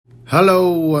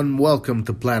Hello and welcome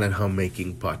to Planet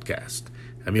Homemaking Podcast.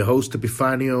 I'm your host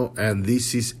Epifanio and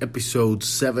this is episode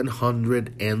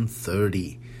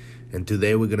 730. And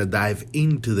today we're going to dive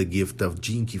into the gift of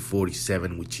Gene Key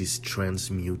 47, which is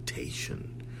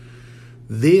transmutation.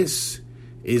 This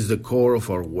is the core of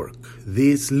our work.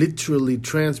 This literally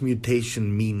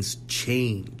transmutation means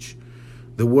change.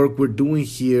 The work we're doing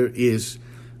here is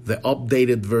the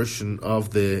updated version of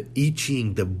the I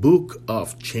Ching, the Book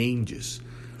of Changes.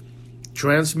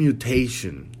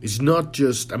 Transmutation is not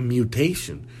just a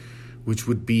mutation, which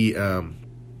would be in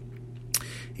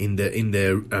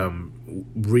the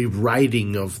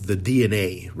rewriting of the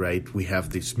DNA, right? We have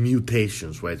these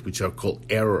mutations, right, which are called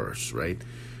errors, right?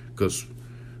 Because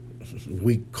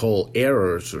we call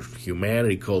errors, or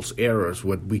humanity calls errors,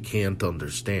 what we can't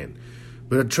understand.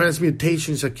 But a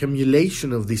transmutation is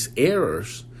accumulation of these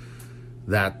errors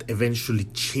that eventually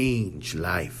change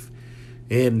life.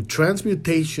 And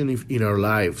transmutation in our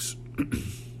lives,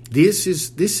 this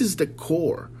is the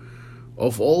core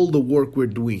of all the work we're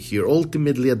doing here.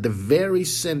 Ultimately, at the very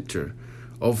center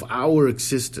of our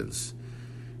existence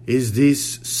is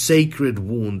this sacred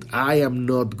wound. I am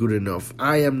not good enough.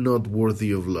 I am not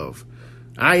worthy of love.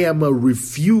 I am a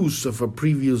refuse of a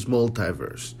previous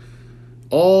multiverse.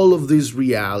 All of this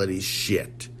reality is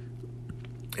shit.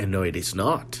 And no, it is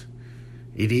not.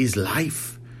 It is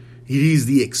life. It is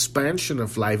the expansion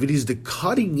of life. It is the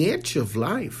cutting edge of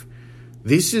life.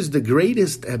 This is the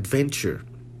greatest adventure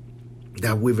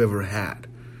that we've ever had.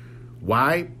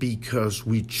 Why? Because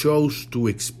we chose to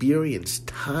experience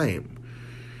time.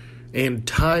 And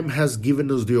time has given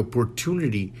us the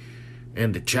opportunity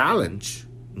and the challenge,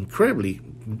 incredibly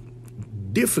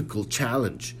difficult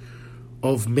challenge,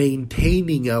 of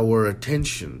maintaining our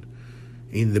attention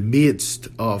in the midst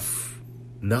of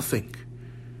nothing.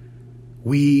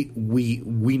 We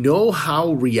know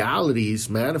how reality is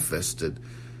manifested,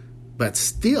 but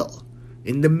still,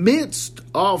 in the midst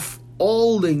of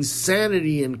all the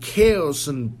insanity and chaos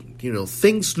and,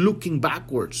 things looking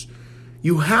backwards,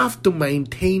 you have to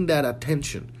maintain that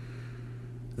attention.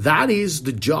 That is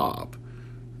the job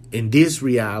in this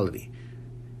reality.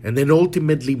 And then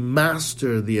ultimately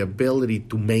master the ability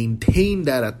to maintain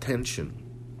that attention.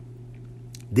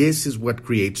 This is what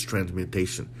creates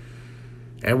transmutation.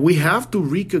 And we have to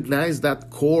recognize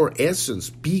that core essence,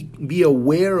 be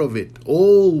aware of it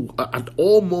at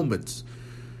all moments.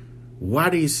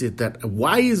 What is it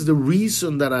why is the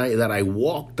reason that I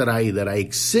walk, that I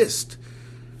exist?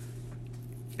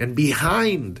 And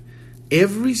behind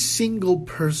every single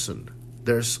person,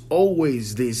 there's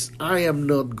always this I am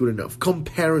not good enough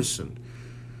comparison.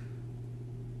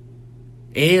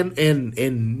 And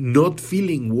not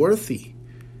feeling worthy.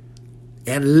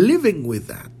 And living with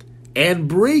that. And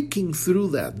breaking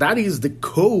through that. That is the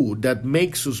code that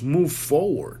makes us move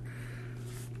forward.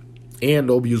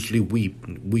 And obviously we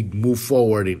move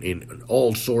forward in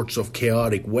all sorts of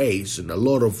chaotic ways. And a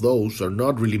lot of those are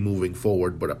not really moving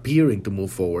forward, but appearing to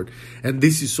move forward. And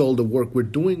this is all the work we're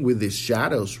doing with these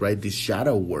shadows, right? This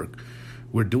shadow work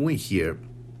we're doing here.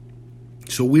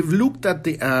 So we've looked at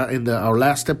our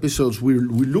last episodes, we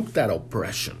looked at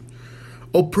oppression.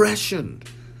 Oppression.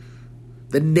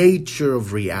 The nature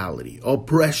of reality,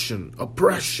 oppression,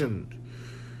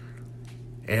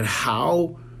 and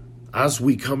how, as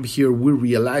we come here, we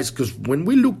realize, because when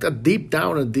we looked at deep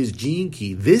down at this gene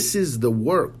key, this is the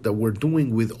work that we're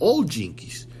doing with all gene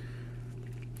keys.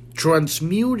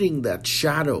 Transmuting that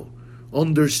shadow,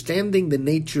 understanding the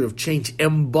nature of change,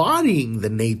 embodying the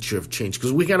nature of change,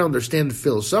 because we can understand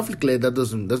philosophically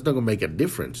that's not going to make a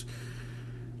difference.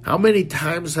 How many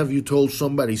times have you told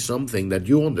somebody something that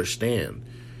you understand,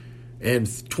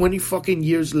 and 20 fucking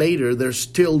years later, they're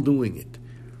still doing it?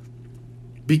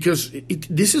 Because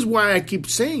this is why I keep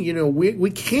saying, we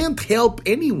can't help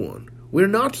anyone. We're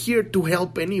not here to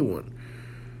help anyone.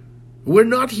 We're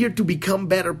not here to become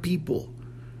better people.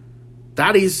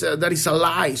 That is a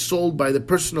lie sold by the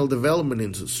personal development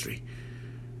industry.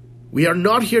 We are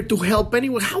not here to help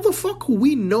anyone. How the fuck do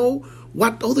we know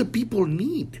what other people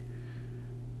need?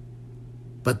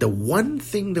 But the one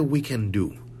thing that we can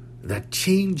do that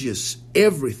changes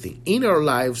everything in our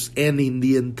lives and in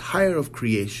the entire of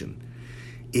creation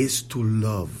is to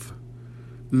love.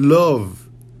 Love.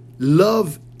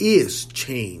 Love is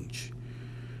change.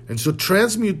 And so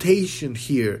transmutation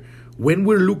here, when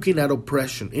we're looking at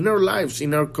oppression in our lives,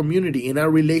 in our community, in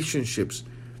our relationships,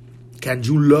 can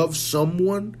you love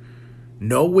someone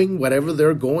knowing whatever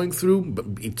they're going through?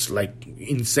 It's like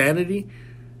insanity.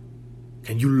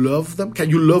 Can you love them?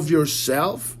 Can you love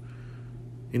yourself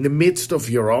in the midst of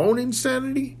your own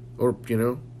insanity? Or,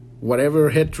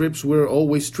 whatever head trips we're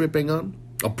always tripping on?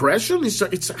 Oppression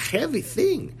it's a heavy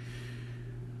thing.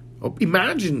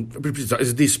 Imagine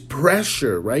this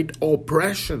pressure, right?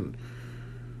 Oppression.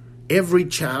 Every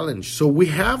challenge. So we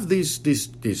have this,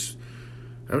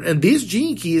 and this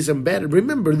gene key is embedded.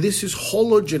 Remember, this is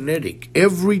hologenetic.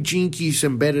 Every gene key is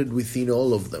embedded within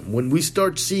all of them. When we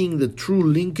start seeing the true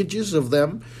linkages of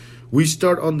them, we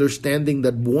start understanding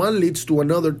that one leads to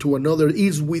another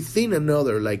is within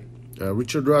another. Like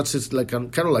Richard Roth says, like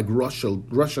kind of like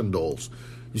Russian dolls.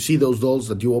 You see those dolls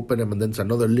that you open them and there's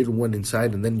another little one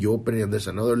inside, and then you open it and there's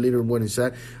another little one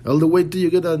inside, all the way till you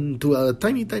get to a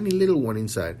tiny, tiny little one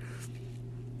inside.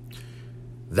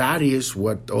 That is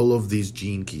what all of these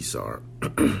gene keys are.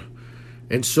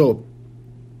 And so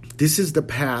this is the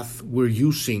path we're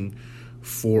using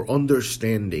for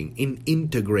understanding, in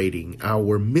integrating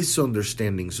our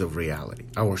misunderstandings of reality,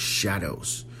 our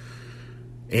shadows.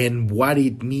 And what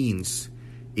it means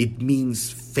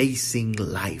facing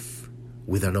life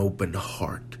with an open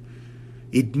heart.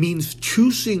 It means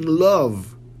choosing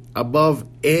love above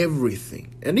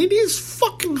everything. And it is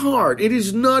fucking hard. It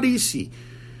is not easy.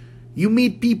 You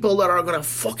meet people that are gonna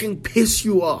fucking piss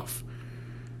you off.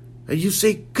 And you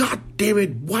say, God damn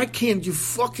it, why can't you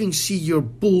fucking see your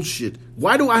bullshit?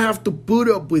 Why do I have to put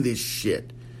up with this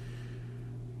shit?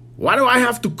 Why do I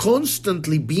have to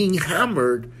constantly being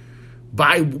hammered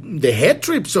by the head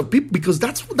trips of people? Because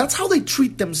that's how they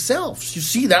treat themselves. You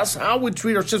see, that's how we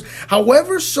treat ourselves.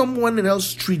 However someone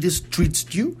else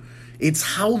treats you, it's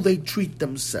how they treat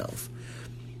themselves.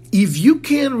 If you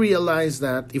can realize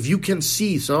that, if you can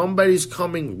see somebody's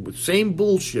coming with same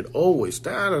bullshit always,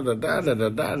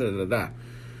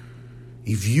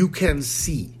 if you can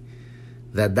see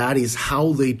that is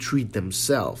how they treat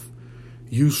themselves,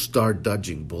 you start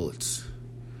dodging bullets.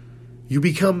 You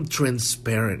become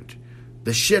transparent.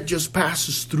 The shit just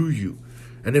passes through you.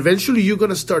 And eventually you're going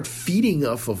to start feeding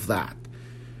off of that.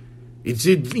 It's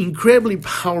incredibly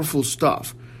powerful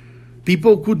stuff.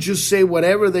 People could just say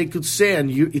whatever they could say,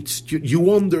 and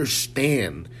you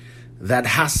understand that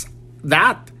has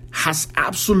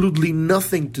absolutely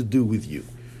nothing to do with you.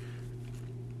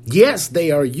 Yes, they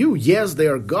are you. Yes, they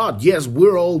are God. Yes,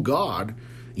 we're all God.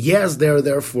 Yes, they're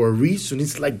there for a reason.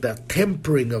 It's like the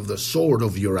tempering of the sword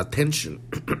of your attention.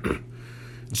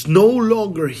 It's no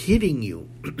longer hitting you.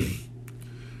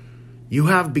 You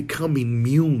have become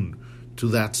immune to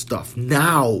that stuff.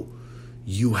 Now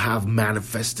you have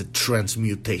manifested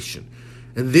transmutation.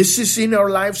 And this is in our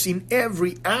lives, in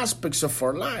every aspects of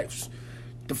our lives.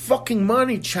 The fucking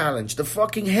money challenge, the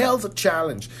fucking health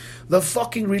challenge, the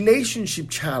fucking relationship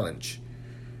challenge.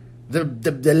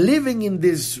 The living in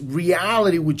this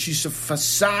reality, which is a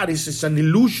facade, it's an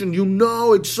illusion. You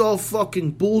know it's all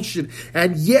fucking bullshit,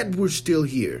 and yet we're still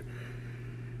here.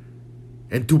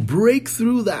 And to break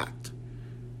through that,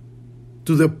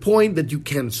 to the point that you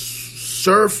can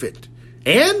surf it,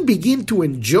 and begin to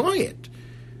enjoy it.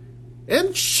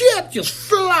 And shit just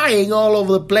flying all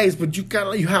over the place, but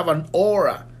you have an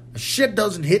aura. Shit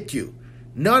doesn't hit you.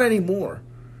 Not anymore.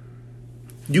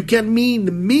 You can be in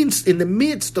the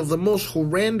midst of the most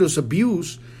horrendous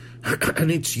abuse,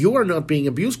 and you are not being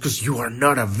abused because you are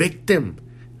not a victim.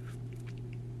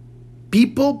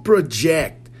 People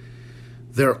project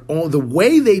the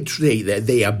way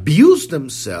they abuse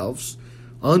themselves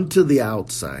onto the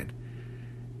outside.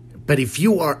 But if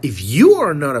you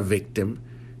are not a victim,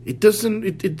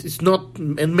 it's not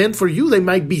meant for you. They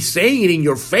might be saying it in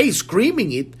your face,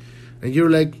 screaming it, and you're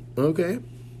like, okay,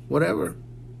 whatever.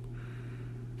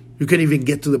 You can even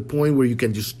get to the point where you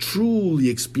can just truly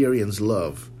experience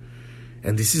love.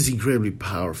 And this is incredibly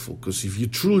powerful, because if you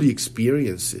truly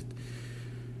experience it,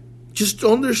 just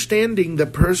understanding the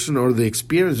person or the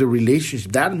experience, the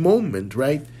relationship, that moment,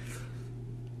 right?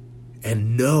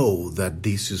 And know that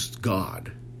this is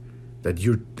God that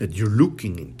you're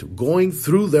looking into, going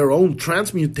through their own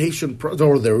transmutation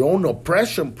or their own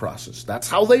oppression process. That's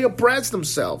how they oppress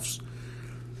themselves.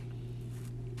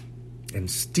 And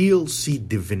still see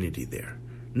divinity there.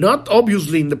 Not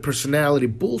obviously in the personality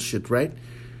bullshit, right?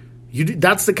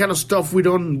 That's the kind of stuff we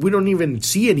don't even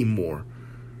see anymore.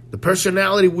 The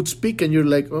personality would speak and you're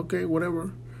like, okay,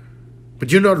 whatever.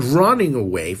 But you're not running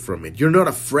away from it. You're not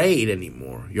afraid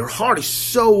anymore. Your heart is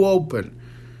so open.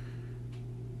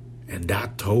 And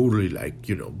that totally,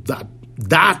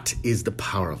 that is the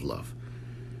power of love.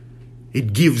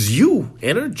 It gives you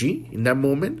energy in that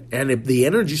moment. And if the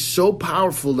energy is so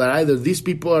powerful that either these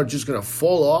people are just going to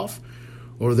fall off,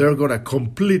 or they're going to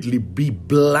completely be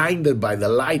blinded by the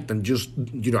light and just,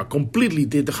 completely,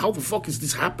 how the fuck is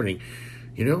this happening?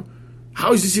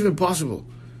 How is this even possible?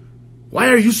 Why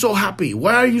are you so happy?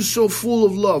 Why are you so full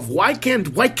of love? Why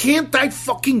can't I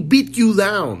fucking beat you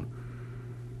down?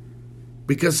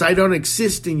 Because I don't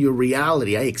exist in your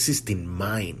reality, I exist in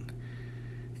mine.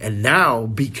 And now,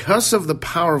 because of the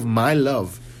power of my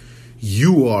love,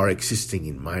 you are existing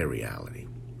in my reality.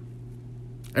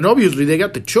 And obviously they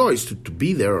got the choice to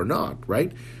be there or not,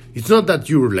 right? It's not that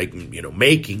you're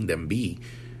making them be.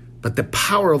 But the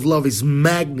power of love is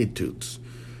magnitudes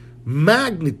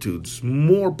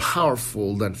more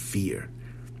powerful than fear.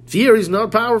 Fear is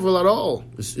not powerful at all.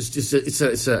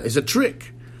 It's a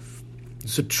trick.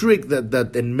 It's a trick that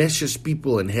enmeshes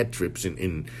people in head trips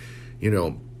in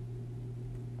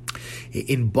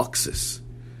boxes.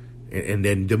 And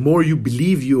then the more you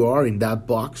believe you are in that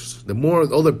box, the more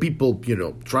other people,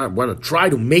 want to try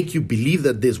to make you believe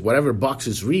that this whatever box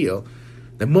is real.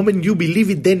 The moment you believe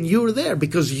it, then you're there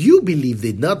because you believed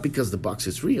it, not because the box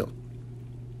is real.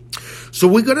 So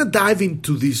we're going to dive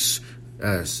into this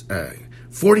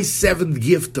 47th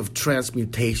gift of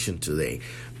transmutation today.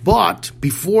 But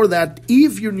before that,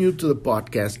 if you're new to the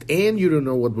podcast and you don't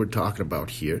know what we're talking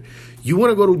about here, you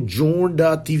want to go to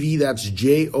journ.tv, that's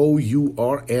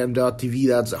JOURN.tv,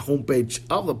 that's the homepage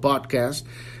of the podcast.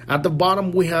 At the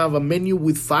bottom, we have a menu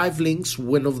with 5 links.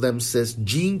 One of them says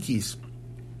Gene Keys.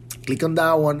 Click on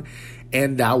that one,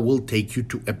 and that will take you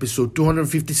to episode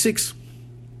 256.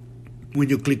 When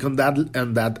you click on that,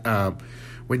 and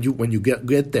when you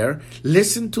get there,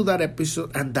 listen to that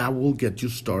episode, and that will get you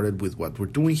started with what we're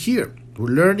doing here. We're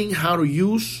learning how to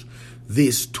use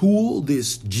this tool,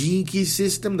 this Gene Key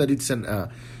system, that it's an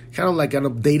kind of like an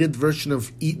updated version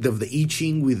of the I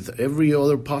Ching with every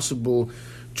other possible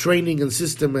training and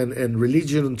system and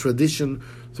religion and tradition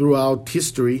throughout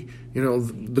history.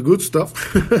 The good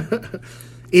stuff.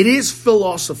 It is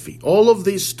philosophy. All of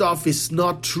this stuff is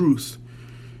not truth.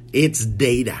 It's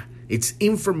data. It's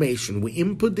information. We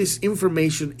input this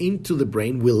information into the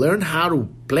brain. We learn how to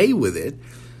play with it.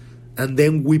 And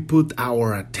then we put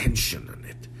our attention on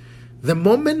it. The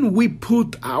moment we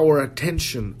put our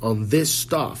attention on this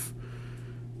stuff,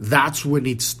 that's when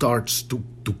it starts to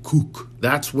cook.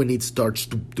 That's when it starts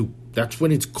that's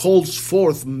when it calls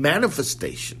forth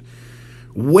manifestation.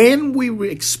 When we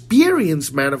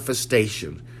experience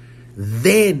manifestation,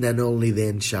 then and only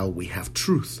then shall we have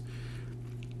truth.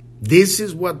 This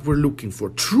is what we're looking for.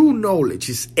 True knowledge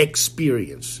is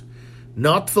experience,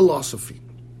 not philosophy.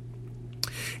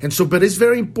 And so, but it's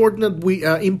very important that we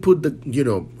input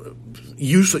the,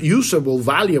 usable,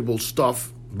 valuable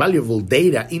stuff, valuable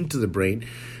data into the brain,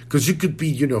 because you could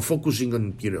be, focusing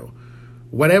on,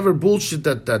 whatever bullshit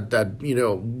that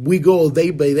we go day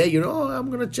by day,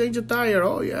 I'm going to change a tire.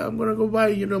 Oh, yeah, I'm going to go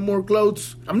buy, more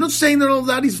clothes. I'm not saying that all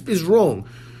that is wrong.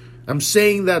 I'm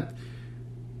saying that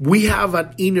we have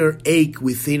an inner ache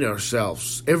within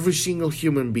ourselves, every single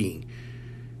human being.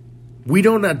 We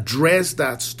don't address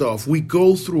that stuff. We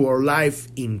go through our life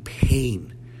in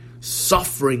pain,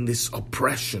 suffering this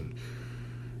oppression.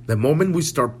 The moment we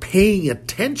start paying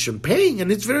attention,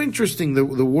 and it's very interesting, the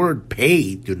word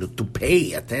pay, to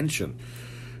pay attention,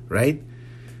 right?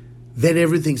 Then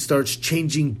everything starts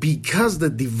changing because the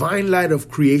divine light of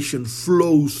creation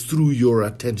flows through your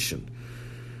attention.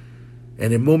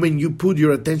 And the moment you put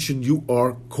your attention, you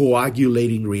are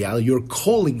coagulating reality. You're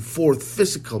calling forth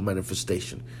physical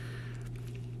manifestation.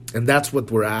 And that's what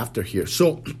we're after here.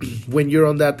 So when you're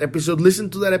on that episode,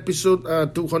 listen to that episode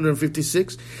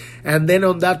 256. And then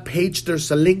on that page,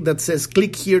 there's a link that says,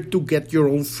 click here to get your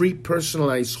own free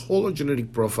personalized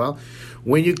hologenetic profile.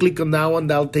 When you click on that one,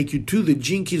 that'll take you to the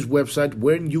Gene Keys website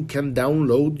where you can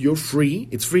download your free.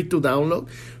 It's free to download.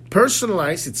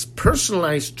 Personalized. It's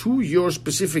personalized to your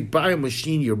specific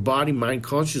biomachine, your body, mind,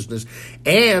 consciousness,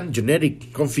 and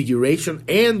genetic configuration,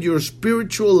 and your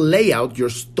spiritual layout, your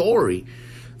story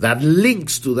that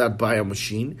links to that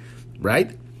biomachine,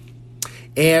 right?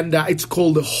 And it's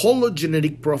called the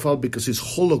hologenetic profile because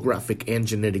it's holographic and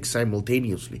genetic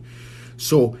simultaneously.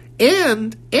 So,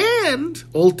 and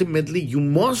ultimately, you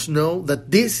must know that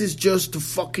this is just a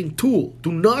fucking tool.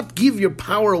 Do not give your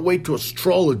power away to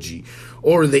astrology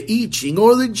or the I Ching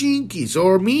or the Gene Keys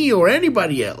or me or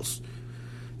anybody else.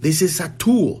 This is a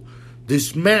tool.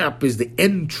 This map is the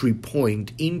entry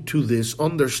point into this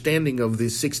understanding of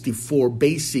these 64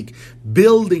 basic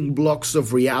building blocks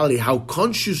of reality, how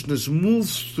consciousness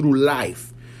moves through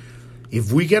life.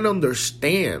 If we can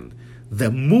understand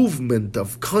the movement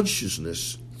of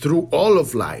consciousness through all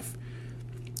of life,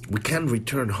 we can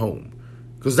return home.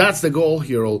 Because that's the goal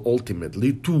here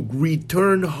ultimately, to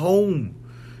return home.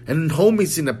 And home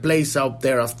is in a place out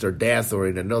there after death or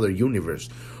in another universe.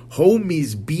 Home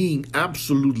is being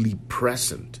absolutely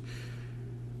present.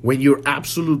 When you're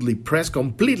absolutely present,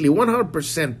 completely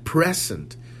 100%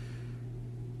 present,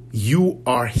 you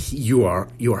are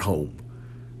home.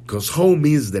 Because home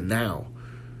is the now.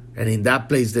 And in that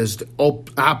place, there's the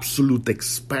absolute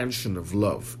expansion of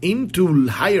love into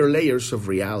higher layers of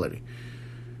reality.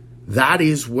 That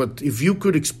is what, if you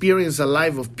could experience a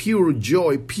life of pure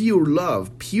joy, pure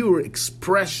love, pure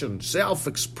expression,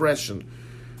 self-expression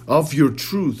of your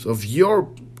truth, of your,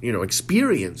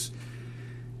 experience.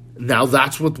 Now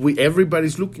that's what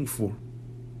everybody's looking for.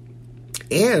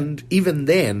 And even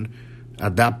then,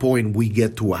 at that point, we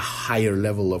get to a higher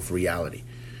level of reality.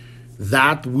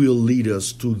 That will lead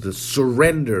us to the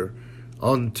surrender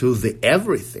unto the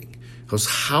everything. Because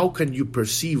how can you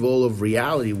perceive all of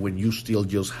reality when you still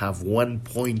just have one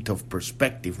point of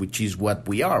perspective, which is what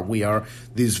we are? We are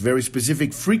this very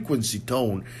specific frequency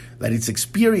tone that is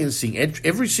experiencing,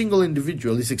 every single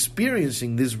individual is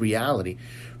experiencing this reality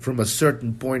from a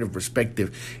certain point of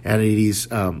perspective, and it is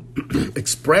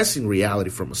expressing reality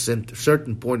from a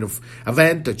certain point of a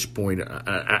vantage point,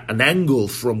 an angle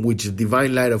from which the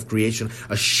divine light of creation,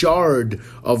 a shard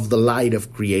of the light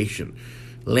of creation,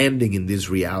 landing in this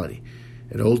reality.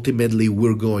 And ultimately,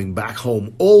 we're going back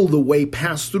home all the way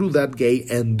past through that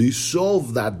gate and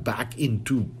dissolve that back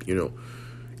into,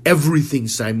 everything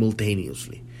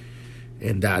simultaneously.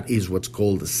 And that is what's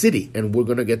called the city. And we're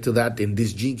going to get to that in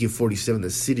this Gene Key 47, the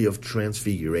city of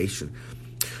transfiguration.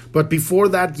 But before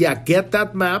that, get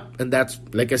that map. And that's,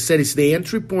 like I said, it's the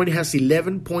entry point. It has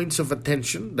 11 points of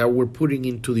attention that we're putting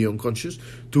into the unconscious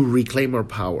to reclaim our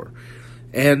power.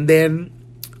 And then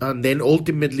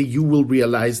ultimately you will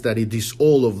realize that it is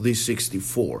all of these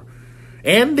 64.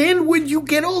 And then when you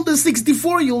get all the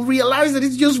 64, you'll realize that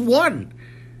it's just one.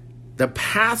 The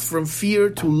path from fear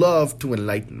to love to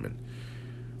enlightenment.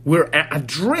 We're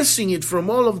addressing it from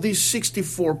all of these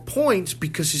 64 points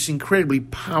because it's incredibly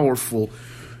powerful.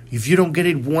 If you don't get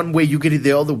it one way, you get it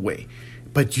the other way.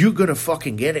 But you're going to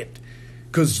fucking get it.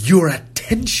 Because your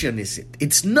attention is it.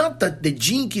 It's not that the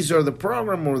gene keys or the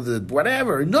program or the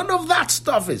whatever. None of that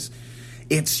stuff is.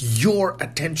 It's your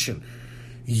attention.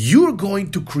 You're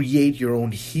going to create your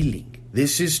own healing.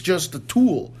 This is just a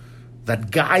tool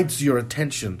that guides your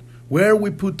attention, where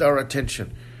we put our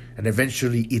attention. And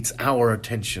eventually it's our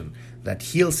attention that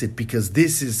heals it, because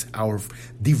this is our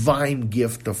divine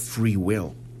gift of free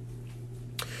will.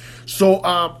 So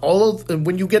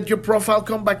when you get your profile,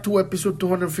 come back to episode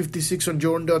 256 on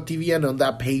Jordan.tv, and on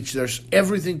that page there's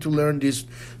everything to learn this,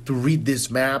 to read this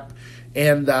map,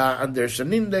 and there's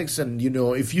an index, and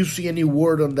if you see any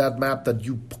word on that map that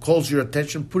calls your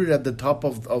attention, put it at the top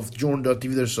of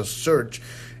Jordan.tv. There's a search,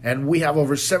 and we have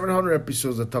over 700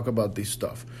 episodes that talk about this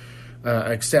stuff.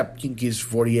 Except Gene Keys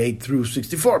 48 through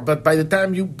 64. But by the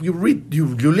time you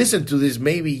listen to this,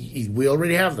 maybe we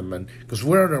already have them, and because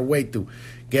we're on our way to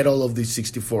get all of these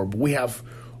 64. But we have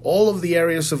all of the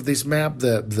areas of this map,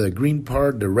 the green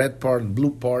part, the red part, and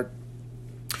blue part.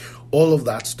 All of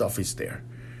that stuff is there.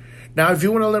 Now, if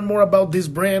you want to learn more about this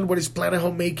brand, what is Planet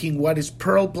Homemaking, what is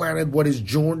Pearl Planet, what is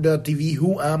Jordan.tv,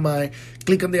 who am I,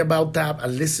 click on the About tab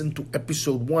and listen to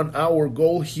episode 1. Our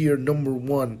goal here, number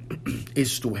 1,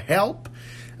 is to help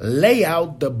lay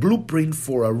out the blueprint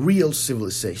for a real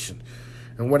civilization.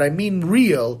 And when I mean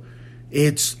real,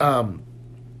 it's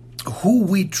who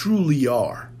we truly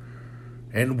are.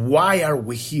 And why are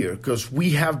we here? Because we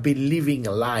have been living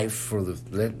a life for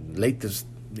the latest,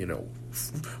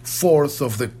 fourth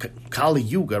of the Kali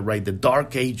Yuga, right? The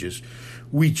Dark Ages,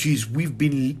 which is we've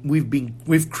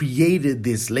created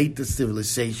this latest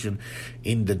civilization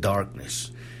in the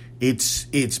darkness.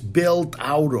 It's built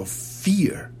out of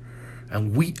fear,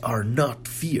 and we are not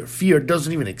fear. Fear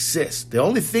doesn't even exist. The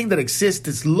only thing that exists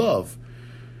is love.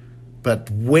 But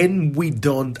when we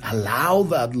don't allow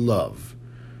that love,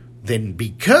 then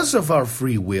because of our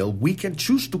free will, we can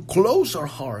choose to close our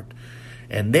heart.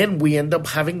 And then we end up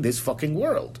having this fucking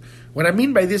world. What I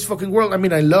mean by this fucking world,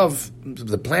 I love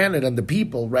the planet and the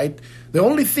people, right? The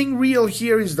only thing real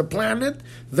here is the planet,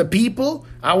 the people,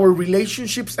 our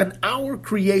relationships, and our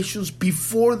creations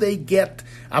before they get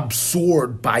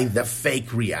absorbed by the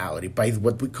fake reality, by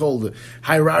what we call the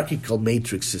hierarchical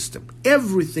matrix system.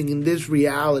 Everything in this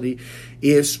reality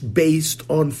is based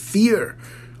on fear.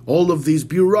 All of these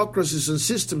bureaucracies and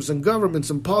systems and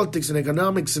governments and politics and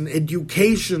economics and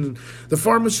education, the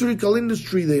pharmaceutical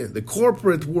industry, the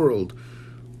corporate world,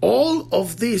 all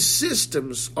of these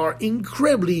systems are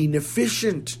incredibly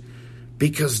inefficient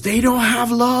because they don't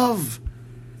have love.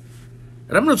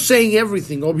 And I'm not saying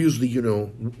everything, obviously,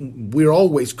 we're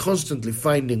always constantly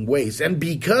finding ways. And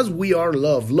because we are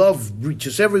love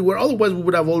reaches everywhere. Otherwise, we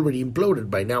would have already imploded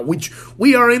by now, which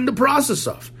we are in the process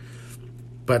of.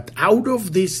 But out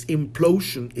of this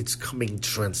implosion, it's coming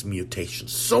transmutation.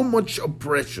 So much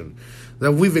oppression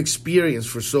that we've experienced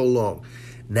for so long.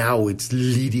 now it's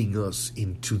leading us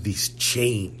into this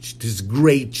change, this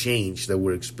great change that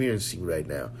we're experiencing right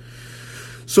now.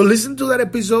 So listen to that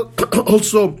episode.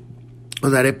 Also,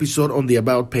 on that episode, on the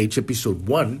About page, episode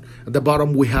 1, at the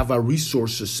bottom we have a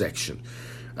resources section.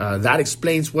 That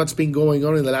explains what's been going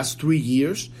on in the last 3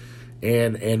 years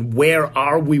and where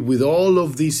are we with all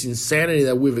of this insanity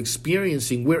that we're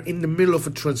experiencing. We're in the middle of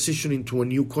a transition into a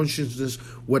new consciousness,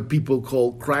 what people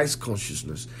call Christ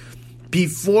consciousness.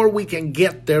 Before we can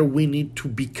get there, we need to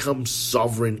become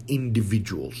sovereign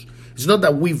individuals. It's not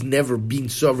that we've never been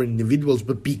sovereign individuals,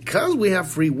 but because we have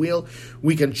free will,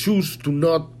 we can choose to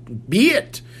not be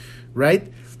it, right?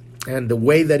 And the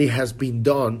way that it has been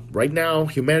done, right now,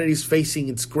 humanity is facing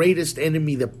its greatest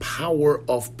enemy, the power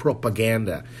of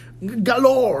propaganda.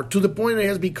 Galore, to the point that it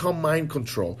has become mind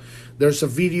control. There's a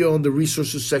video on the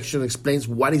resources section that explains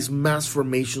what is mass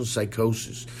formation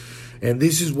psychosis. And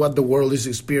this is what the world is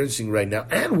experiencing right now.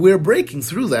 And we're breaking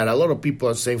through that. A lot of people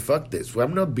are saying, fuck this. Well,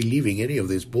 I'm not believing any of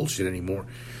this bullshit anymore.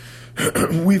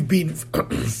 We've been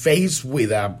faced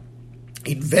with an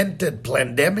invented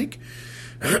pandemic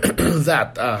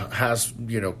that has,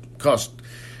 caused...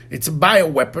 It's a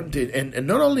bioweapon. And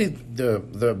not only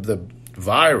the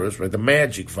virus, right, the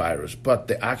magic virus, but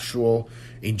the actual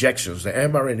injections, the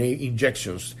mRNA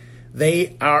injections,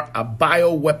 they are a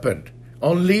bioweapon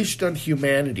unleashed on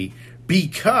humanity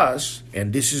because,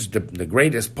 and this is the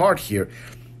greatest part here,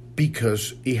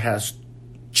 because it has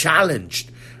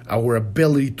challenged our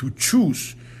ability to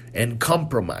choose and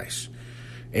compromise.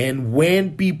 And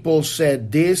when people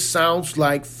said, this sounds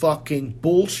like fucking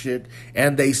bullshit,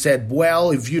 and they said,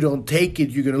 well, if you don't take it,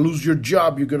 you're going to lose your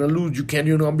job, you're going to lose, you're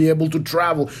not going to be able to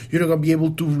travel, you're not going to be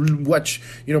able to watch,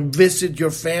 visit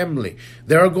your family.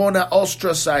 They're going to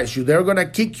ostracize you. They're going to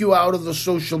kick you out of the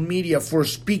social media for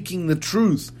speaking the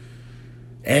truth.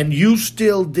 And you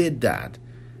still did that.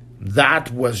 That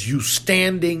was you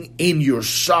standing in your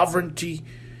sovereignty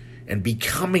and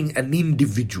becoming an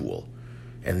individual.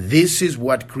 And this is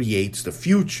what creates the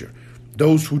future.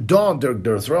 Those who don't,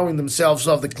 they're throwing themselves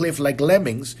off the cliff like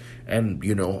lemmings, and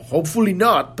hopefully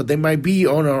not, but they might be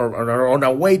on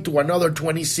our way to another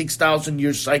 26,000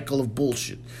 year cycle of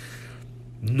bullshit.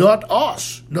 Not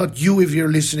us, not you if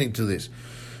you're listening to this.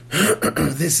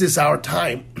 This is our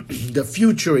time. The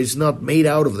future is not made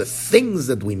out of the things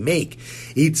that we make.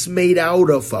 It's made out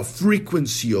of a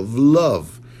frequency of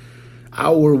love.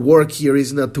 Our work here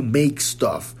is not to make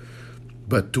stuff,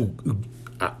 but to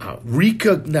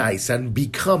recognize and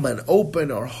become and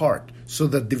open our heart so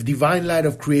that the divine light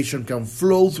of creation can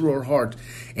flow through our heart.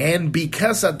 And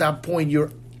because at that point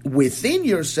you're within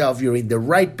yourself, you're in the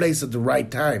right place at the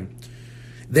right time,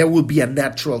 there will be a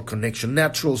natural connection,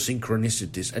 natural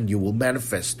synchronicities, and you will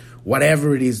manifest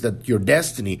whatever it is that your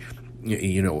destiny,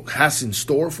 has in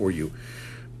store for you.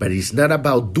 But it's not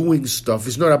about doing stuff.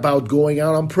 It's not about going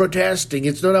out and protesting.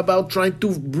 It's not about trying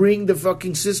to bring the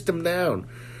fucking system down.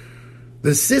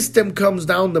 The system comes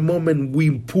down the moment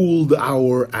we pulled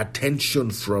our attention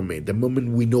from it, the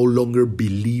moment we no longer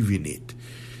believe in it.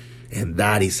 And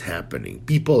that is happening.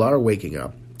 People are waking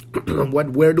up.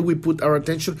 Where do we put our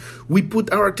attention? We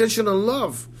put our attention on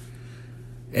love.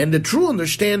 And the true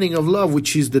understanding of love,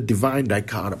 which is the divine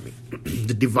dichotomy,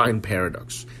 the divine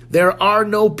paradox. There are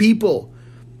no people.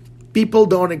 People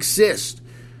don't exist.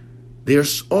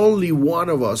 There's only one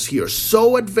of us here,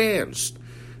 so advanced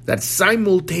that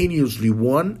simultaneously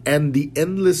one and the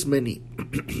endless many,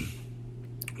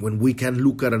 when we can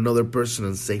look at another person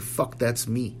and say, fuck, that's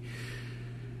me.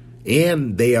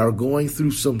 And they are going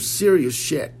through some serious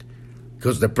shit.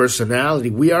 Because the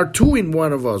personality, we are two in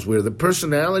one of us. We're the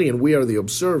personality and we are the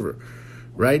observer,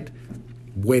 right?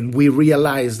 When we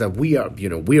realize that we are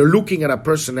looking at a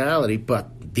personality,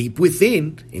 but deep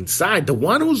within, inside, the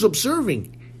one who's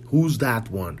observing, who's that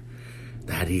one?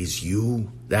 That is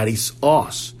you. That is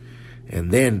us.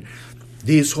 And then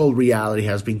this whole reality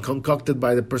has been concocted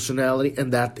by the personality,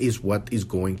 and that is what is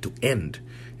going to end.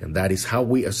 And that is how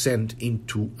we ascend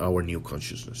into our new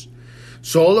consciousness.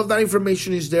 So all of that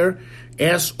information is there.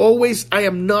 As always, I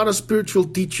am not a spiritual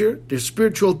teacher. The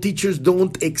spiritual teachers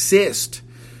don't exist.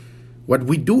 What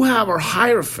we do have are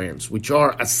hierophants, which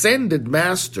are ascended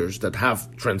masters that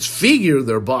have transfigured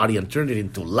their body and turned it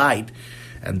into light.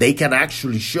 And they can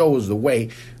actually show us the way.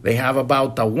 They have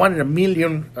about a 1 in a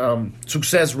million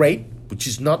success rate, which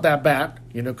is not that bad,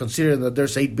 considering that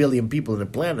there's 8 billion people on the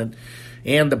planet.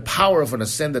 And the power of an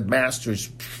ascended master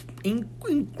is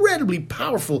incredibly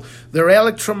powerful. Their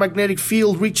electromagnetic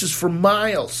field reaches for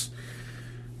miles.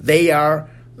 They are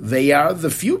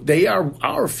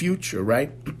our future,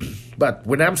 right? But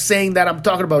when I'm saying that, I'm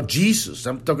talking about Jesus.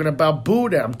 I'm talking about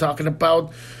Buddha. I'm talking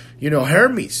about,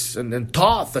 Hermes and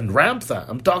Thoth and Ramtha.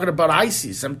 I'm talking about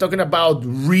Isis. I'm talking about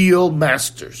real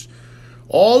masters.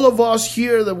 All of us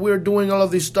here that we're doing all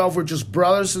of this stuff, we're just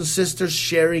brothers and sisters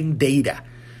sharing data.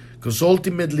 Because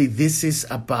ultimately, this is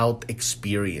about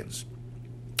experience.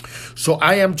 So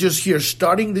I am just here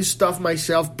studying this stuff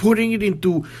myself, putting it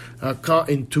into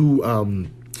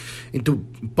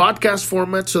podcast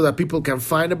format so that people can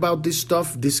find about this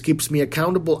stuff. This keeps me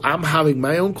accountable. I'm having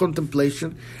my own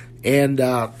contemplation, and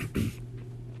I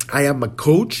am a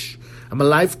coach. I'm a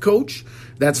life coach.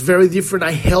 That's very different.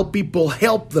 I help people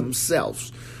help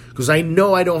themselves because I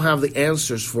know I don't have the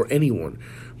answers for anyone,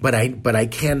 but I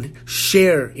can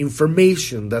share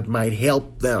information that might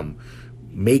help them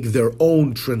make their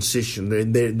own transition,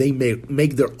 and they may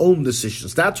make their own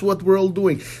decisions. That's what we're all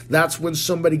doing. That's when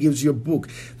somebody gives you a book.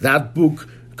 That book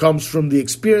comes from the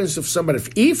experience of somebody.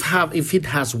 If it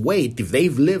has weight, if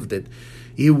they've lived it,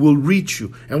 it will reach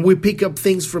you. And we pick up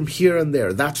things from here and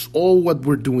there. That's all what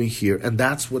we're doing here. And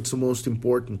that's what's the most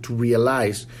important, to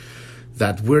realize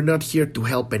that we're not here to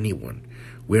help anyone.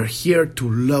 We're here to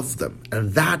love them.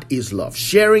 And that is love.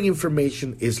 Sharing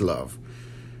information is love.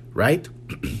 Right?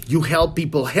 You help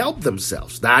people help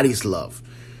themselves. That is love.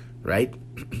 Right?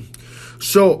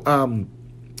 So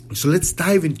let's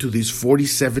dive into this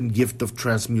 47 gift of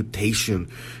transmutation.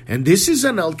 And this is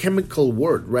an alchemical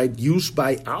word, right? Used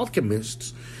by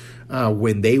alchemists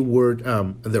when they were,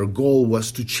 their goal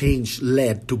was to change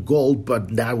lead to gold,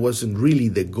 but that wasn't really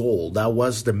the goal. That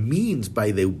was the means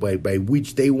by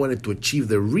which they wanted to achieve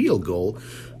the real goal,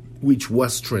 which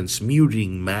was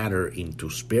transmuting matter into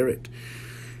spirit.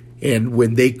 And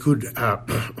when they could,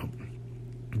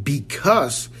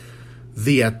 because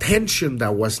the attention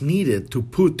that was needed to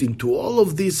put into all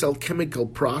of these alchemical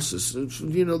processes,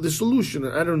 the solution,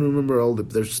 I don't remember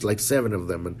there's like 7 of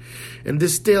them, and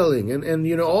distilling,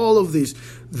 and all of these,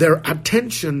 their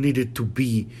attention needed to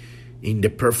be in the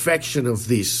perfection of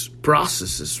these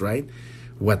processes, right?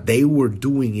 What they were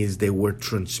doing is they were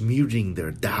transmuting their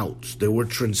doubts. They were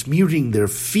transmuting their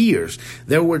fears.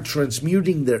 They were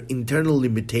transmuting their internal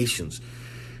limitations.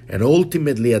 And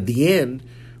ultimately, at the end,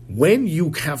 when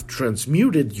you have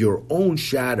transmuted your own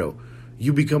shadow,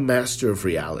 you become master of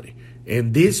reality.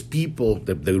 And these people,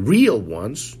 the real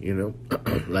ones,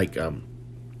 like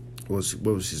what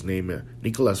was his name?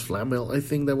 Nicholas Flamel, I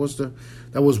think that was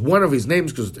one of his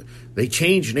names, because they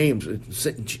changed names.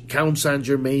 Count Saint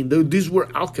Germain. These were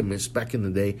alchemists back in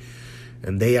the day,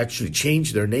 and they actually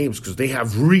changed their names because they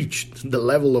have reached the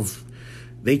level of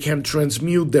they can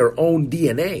transmute their own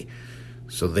DNA.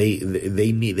 So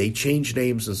they change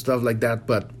names and stuff like that.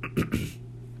 But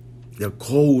their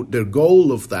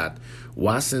goal of that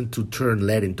wasn't to turn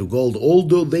lead into gold,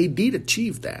 although they did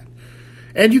achieve that.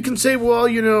 And you can say, well,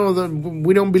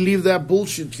 we don't believe that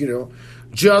bullshit,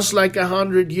 Just like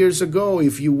 100 years ago,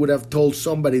 if you would have told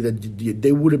somebody that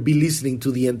they would be listening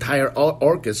to the entire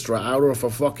orchestra out of a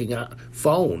fucking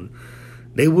phone,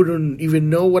 they wouldn't even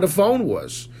know what a phone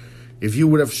was. If you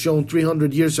would have shown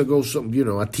 300 years ago a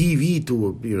TV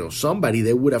to somebody,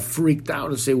 they would have freaked out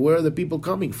and say, where are the people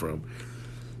coming from?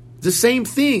 The same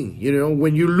thing,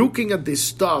 when you're looking at this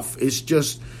stuff, it's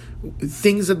just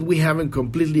things that we haven't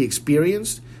completely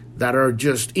experienced that are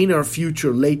just in our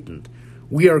future latent.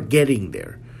 We are getting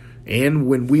there. And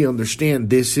when we understand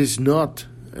this is not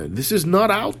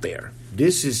out there.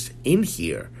 This is in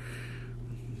here.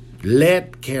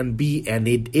 Lead can be, and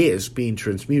it is, being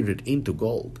transmuted into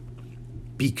gold.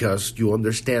 Because you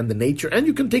understand the nature, and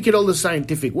you can take it all the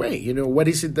scientific way. What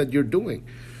is it that you're doing?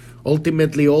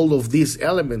 Ultimately, all of these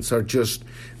elements are just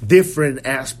different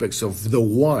aspects of the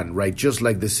one, right? Just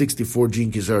like the 64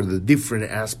 gene keys are the different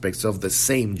aspects of the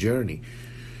same journey.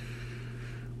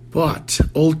 But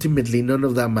ultimately, none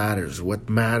of that matters. What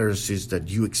matters is that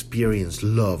you experience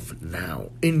love now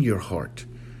in your heart.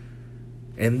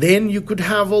 And then you could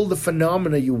have all the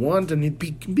phenomena you want, and it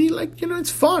can be like,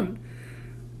 it's fun.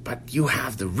 But you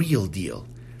have the real deal.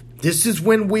 This is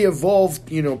when we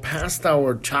evolved, past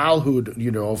our childhood,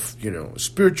 of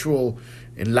spiritual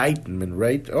enlightenment,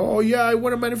 right? Oh, yeah, I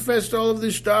want to manifest all of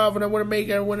this stuff, and I want to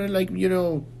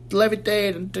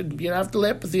levitate, and have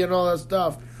telepathy and all that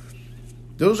stuff.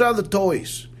 Those are the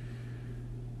toys.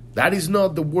 That is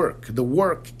not the work. The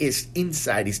work is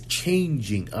inside, is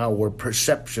changing our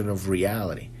perception of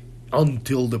reality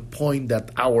until the point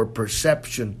that our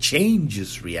perception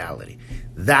changes reality.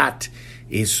 That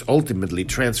is ultimately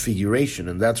transfiguration,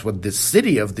 and that's what the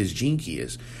city of this gene key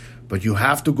is. But you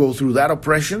have to go through that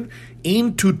oppression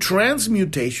into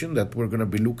transmutation that we're going to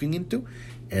be looking into,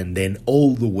 and then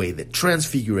all the way the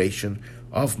transfiguration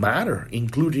of matter,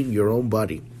 including your own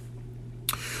body.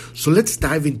 So let's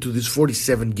dive into this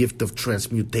 47th gift of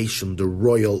transmutation, the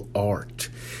royal art.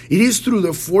 It is through the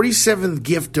 47th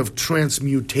gift of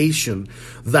transmutation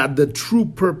that the true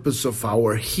purpose of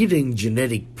our hidden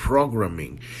genetic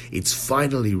programming is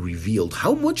finally revealed.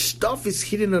 How much stuff is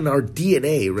hidden in our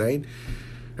DNA, right?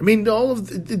 I mean, all of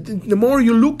the more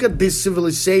you look at this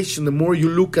civilization, the more you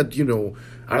look at,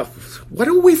 what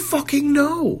do we fucking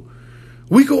know?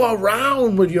 We go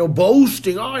around with,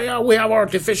 boasting, oh yeah, we have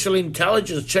artificial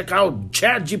intelligence, check out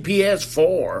Chat GPS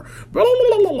 4, blah,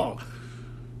 blah, blah, blah.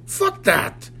 Fuck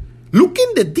that. Look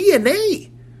in the DNA.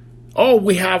 Oh,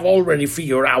 we have already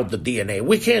figured out the DNA.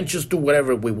 We can't just do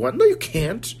whatever we want. No, you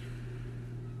can't.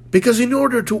 Because in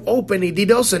order to open it, it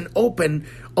doesn't open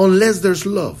unless there's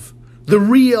love. The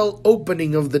real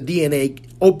opening of the DNA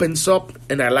opens up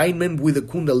in alignment with the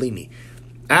Kundalini.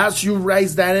 As you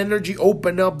raise that energy,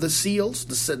 open up the seals,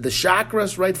 the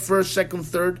chakras, right? First, second,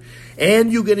 third, and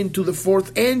you get into the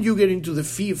fourth, and you get into the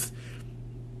fifth.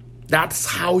 That's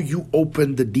how you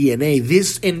open the DNA.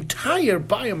 This entire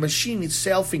biomachine is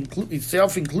self-included.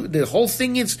 The whole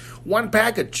thing is one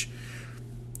package.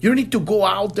 You don't need to go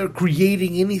out there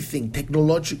creating anything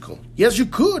technological. Yes, you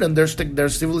could, and there's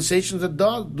civilizations that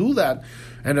do that.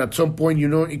 And at some point,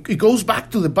 it goes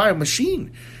back to the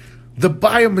biomachine. The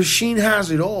biomachine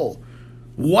has it all.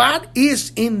 What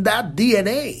is in that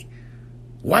DNA?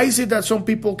 Why is it that some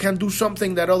people can do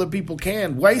something that other people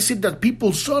can? Why is it that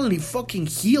people suddenly fucking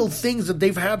heal things that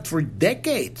they've had for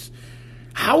decades?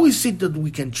 How is it that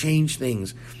we can change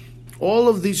things? All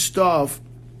of this stuff,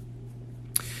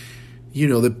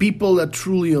 the people that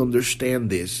truly understand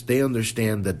this, they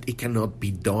understand that it cannot be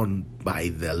done by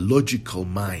the logical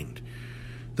mind.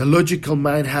 The logical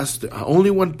mind has only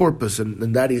one purpose,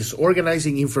 and that is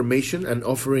organizing information and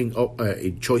offering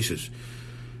choices.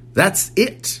 That's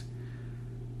it.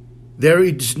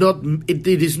 It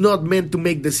is not meant to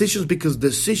make decisions, because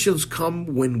decisions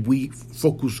come when we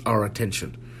focus our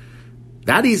attention.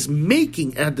 That is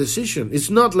making a decision. It's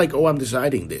not like, I'm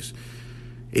deciding this.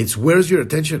 It's where's your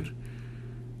attention?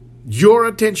 Your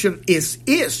attention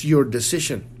is your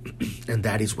decision. And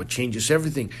that is what changes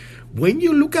everything. When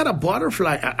you look at a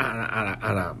butterfly,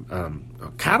 a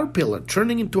caterpillar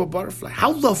turning into a butterfly,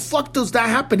 how the fuck does that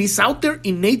happen? It's out there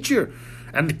in nature.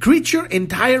 And the creature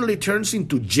entirely turns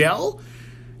into gel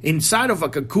inside of a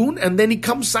cocoon, and then it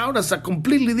comes out as a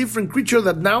completely different creature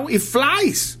that now it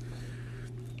flies.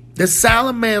 The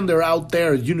salamander out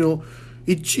there,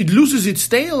 it loses its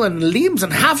tail and limbs,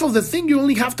 and half of the thing, you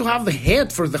only have to have the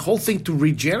head for the whole thing to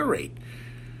regenerate.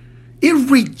 It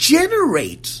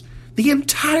regenerates the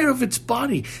entire of its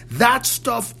body. That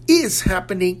stuff is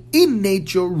happening in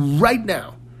nature right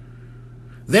now.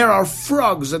 There are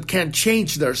frogs that can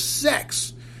change their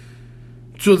sex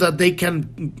so that they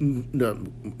can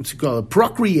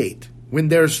procreate when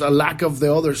there's a lack of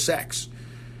the other sex.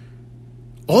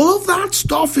 All of that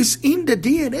stuff is in the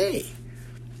DNA.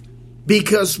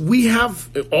 Because we have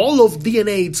all of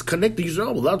DNA, it's connected. You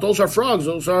say, those are frogs,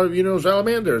 those are,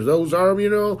 salamanders, those are,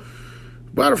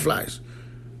 butterflies.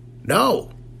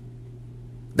 No.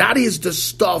 That is the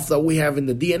stuff that we have in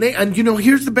the DNA. And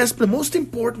here's the most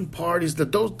important part is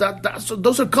that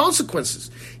those are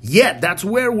consequences. Yet, that's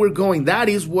where we're going. That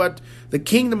is what the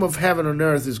kingdom of heaven on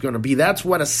earth is going to be. That's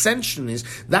what ascension is.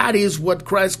 That is what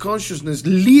Christ consciousness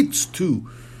leads to.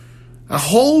 A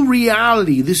whole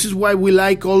reality. This is why we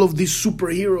like all of these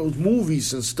superheroes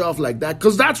movies and stuff like that.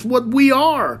 Because that's what we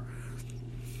are.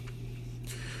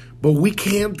 But we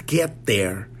can't get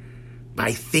there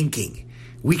by thinking.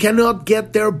 We cannot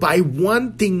get there by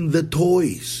wanting the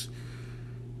toys.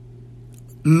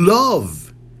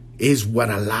 Love is what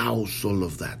allows all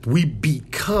of that. We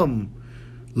become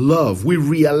love. We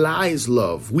realize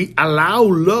love. We allow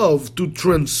love to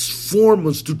transform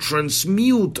us, to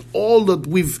transmute all that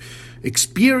we've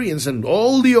experienced and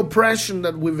all the oppression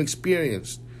that we've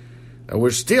experienced, that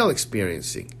we're still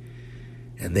experiencing.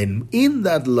 And then in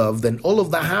that love, then all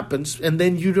of that happens, and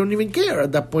then you don't even care.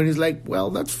 At that point, it's like, well,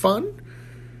 that's fun.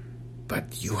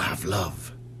 But you have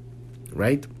love,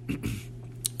 right?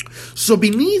 So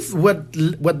beneath what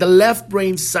the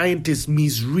left-brain scientists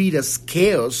misread as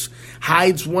chaos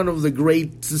hides one of the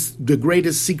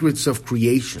greatest secrets of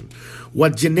creation.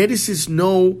 What geneticists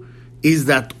know is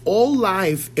that all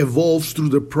life evolves through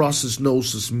the process known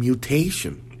as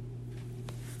mutation.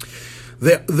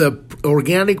 The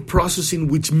organic process in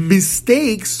which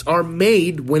mistakes are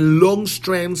made when long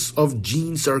strands of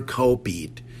genes are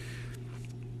copied.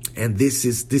 And this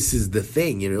is the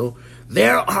thing,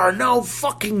 There are no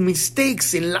fucking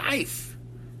mistakes in life.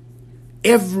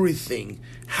 Everything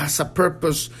has a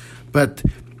purpose, but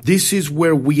this is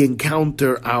where we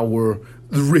encounter our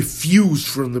refused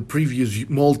from the previous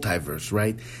multiverse,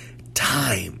 right?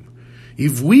 Time.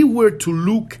 If we were to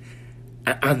look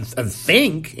and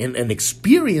think and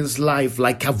experience life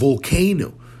like a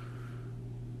volcano,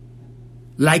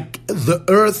 like the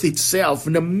earth itself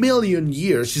in a million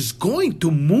years is going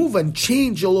to move and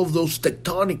change all of those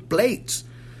tectonic plates.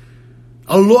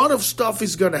 A lot of stuff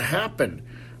is going to happen.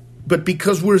 But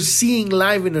because we're seeing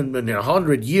life in a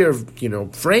 100-year,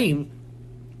 frame,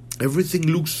 everything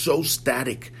looks so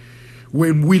static.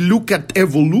 When we look at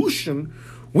evolution,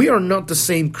 we are not the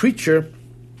same creature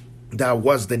that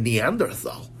was the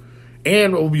Neanderthal.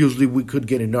 And obviously we could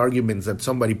get in arguments that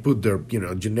somebody put their,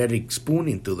 genetic spoon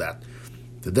into that.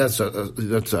 That's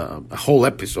a whole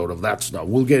episode of that stuff.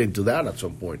 We'll get into that at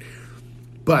some point.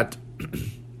 But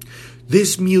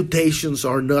these mutations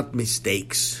are not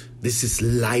mistakes. This is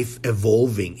life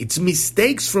evolving. It's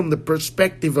mistakes from the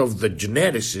perspective of the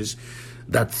geneticists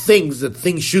that thinks that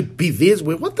things should be this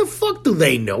way. What the fuck do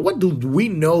they know? What do we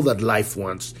know that life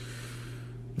wants?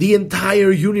 The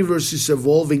entire universe is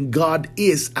evolving. God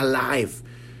is alive.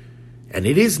 And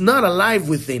it is not alive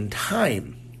within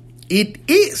time. It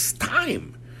is time.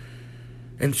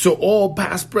 And so all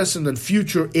past, present, and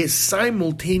future is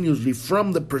simultaneously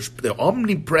from the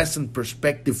omnipresent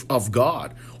perspective of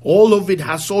God. All of it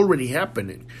has already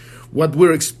happened. What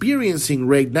we're experiencing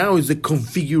right now is the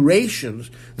configurations,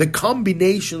 the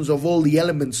combinations of all the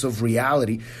elements of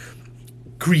reality,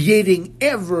 creating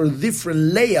ever different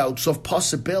layouts of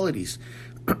possibilities.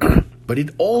 But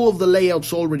all of the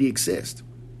layouts already exist.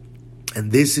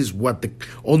 And this is what the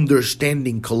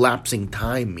understanding collapsing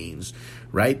time means,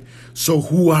 right? So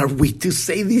who are we to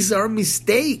say these are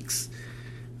mistakes?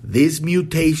 This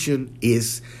mutation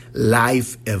is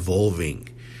life evolving.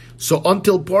 So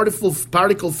until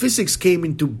particle physics came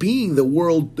into being, the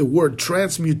word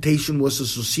transmutation was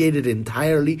associated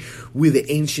entirely with the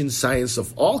ancient science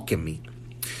of alchemy.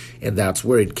 And that's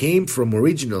where it came from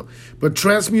original. But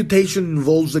transmutation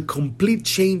involves the complete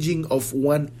changing of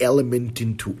one element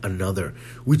into another,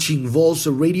 which involves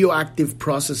a radioactive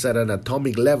process at an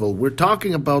atomic level. We're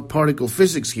talking about particle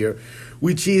physics here,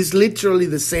 which is literally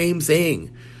the same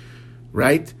thing,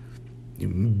 right?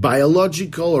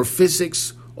 Biological or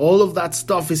physics, all of that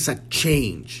stuff is a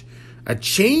change. A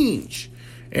change.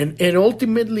 And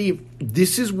ultimately,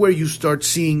 this is where you start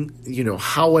seeing,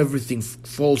 how everything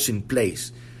falls in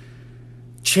place.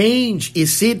 Change,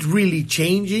 is it really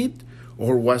changing,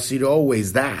 or was it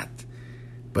always that?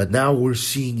 But now we're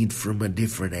seeing it from a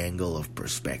different angle of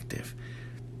perspective.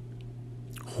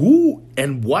 Who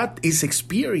and what is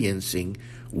experiencing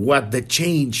what the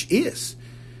change is?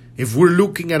 If we're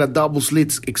looking at a double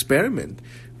slit experiment,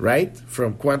 right,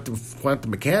 from quantum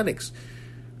mechanics,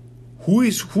 who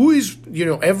is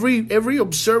every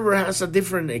observer has a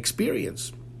different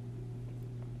experience,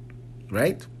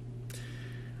 right?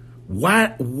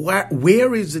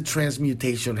 Where is the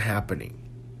transmutation happening?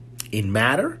 In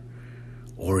matter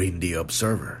or in the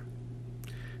observer?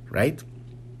 Right?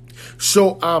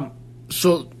 So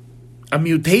a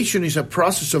mutation is a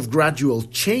process of gradual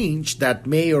change that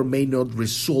may or may not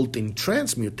result in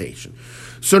transmutation.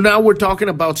 So now we're talking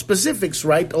about specifics,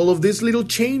 right? All of these little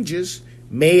changes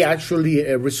may actually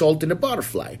result in a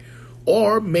butterfly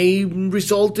or may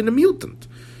result in a mutant,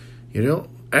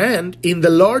 And in the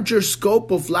larger scope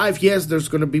of life, yes, there's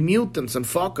going to be mutants and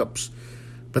fuck-ups.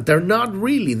 But they're not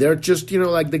really. They're just,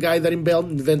 like the guy that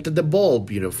invented the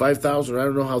bulb, 5,000, I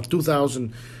don't know how,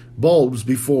 2,000 bulbs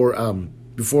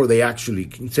before they actually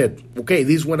said, okay,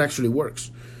 this one actually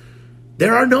works.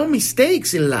 There are no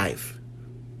mistakes in life.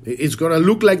 It's going to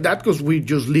look like that because we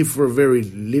just live for a very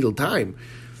little time.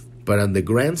 But on the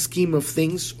grand scheme of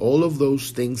things, all of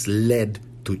those things led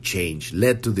to change,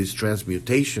 led to this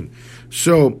transmutation.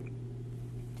 So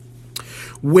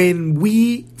when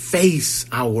we face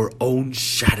our own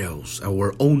shadows,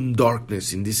 our own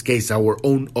darkness, in this case, our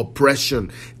own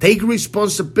oppression, take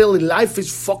responsibility. Life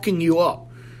is fucking you up,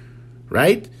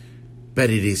 right? But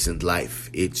it isn't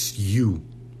life. It's you.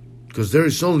 Because there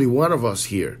is only one of us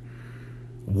here.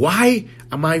 Why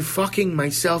am I fucking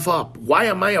myself up? Why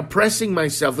am I oppressing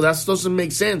myself? That doesn't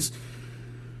make sense.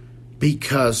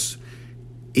 Because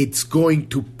it's going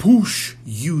to push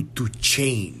you to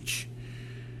change.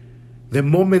 The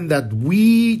moment that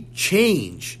we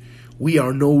change, we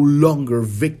are no longer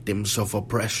victims of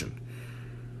oppression.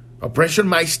 Oppression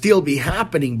might still be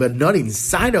happening, but not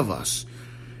inside of us.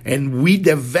 And we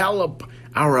develop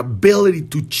our ability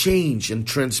to change and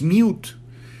transmute.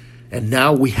 And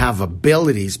now we have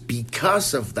abilities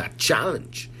because of that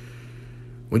challenge.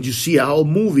 When you see a whole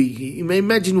movie, you may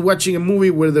imagine watching a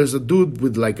movie where there's a dude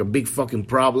with like a big fucking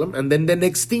problem, and then the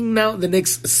next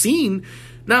scene,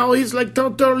 Now he's like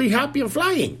totally happy and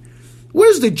flying.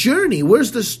 Where's the journey?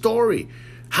 Where's the story?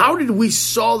 How did we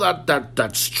saw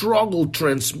that struggle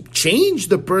change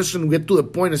the person, get to the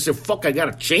point and say, fuck, I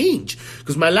gotta change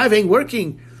because my life ain't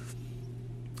working.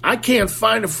 I can't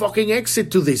find a fucking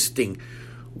exit to this thing.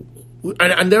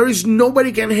 And there is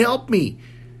nobody can help me.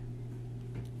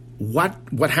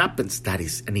 What happens? That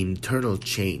is an internal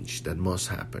change that must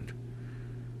happen.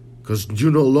 Because you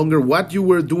no longer, what you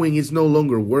were doing is no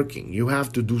longer working. You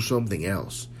have to do something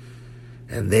else.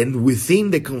 And then within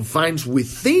the confines,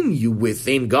 within you,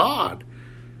 within God,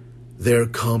 there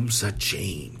comes a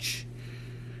change.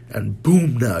 And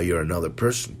boom, now you're another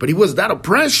person. But it was that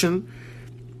oppression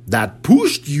that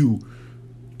pushed you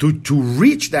to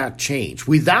reach that change.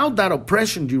 Without that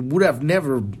oppression, you would have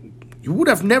never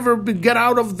get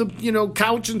out of the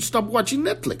couch and stop watching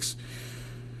Netflix.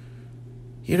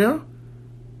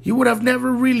 You would have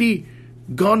never really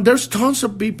gone. There's tons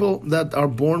of people that are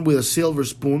born with a silver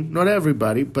spoon. Not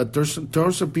everybody, but there's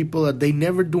tons of people that they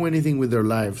never do anything with their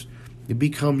lives. They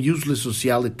become useless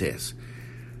socialites,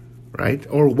 right?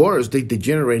 Or worse, they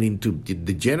degenerate into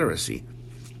degeneracy.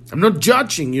 I'm not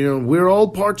judging, we're all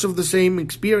parts of the same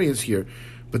experience here,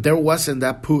 but there wasn't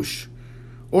that push.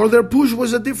 Or their push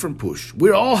was a different push.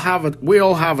 We all have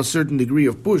a certain degree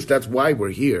of push. That's why we're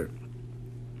here.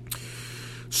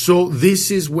 So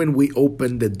this is when we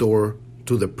open the door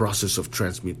to the process of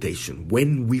transmutation,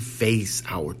 when we face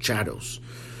our shadows.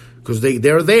 Because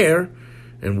they're there,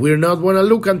 and we're not want to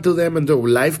look into them, and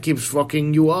life keeps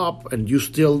fucking you up, and you're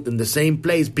still in the same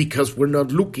place because we're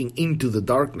not looking into the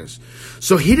darkness.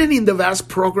 So hidden in the vast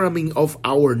programming of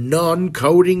our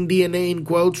non-coding DNA, in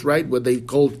quotes, right, what they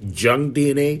call junk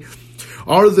DNA,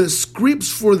 are the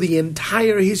scripts for the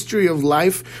entire history of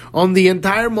life on the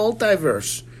entire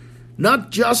multiverse. Not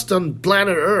just on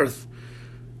planet Earth.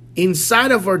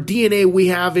 Inside of our DNA, we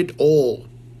have it all.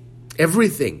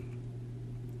 Everything.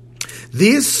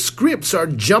 These scripts are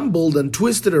jumbled and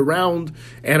twisted around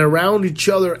each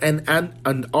other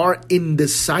and are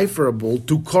indecipherable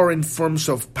to current forms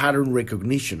of pattern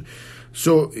recognition.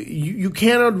 So you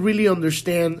cannot really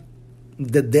understand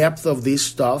the depth of this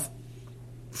stuff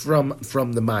from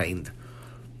the mind.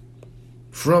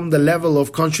 From the level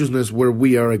of consciousness where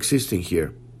we are existing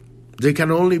here. They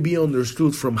can only be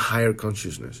understood from higher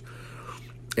consciousness.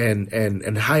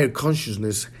 And higher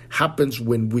consciousness happens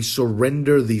when we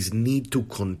surrender this need to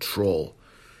control.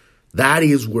 That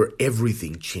is where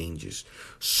everything changes.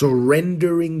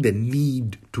 Surrendering the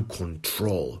need to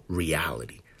control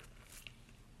reality.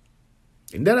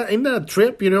 Isn't that a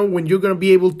trip, when you're going to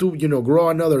be able to, grow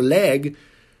another leg?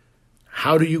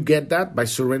 How do you get that? By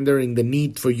surrendering the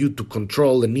need for you to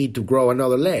control the need to grow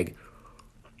another leg.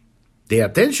 The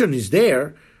attention is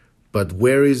there, but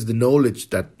where is the knowledge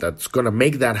that's going to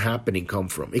make that happening come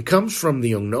from? It comes from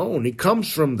the unknown. It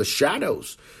comes from the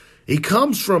shadows. It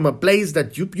comes from a place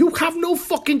that you have no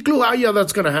fucking clue how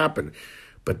that's going to happen.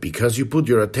 But because you put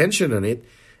your attention on it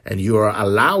and you are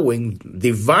allowing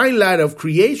divine light of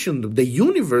creation, the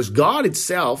universe, God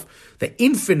itself, the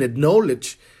infinite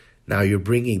knowledge, now you're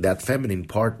bringing that feminine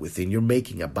part within. You're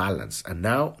making a balance. And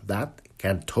now that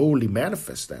can totally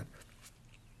manifest that.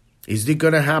 Is it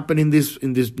going to happen in this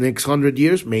next 100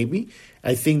 years? Maybe.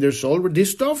 I think there's already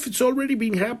this stuff. It's already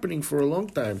been happening for a long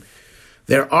time.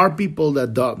 There are people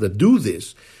that do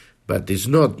this, but it's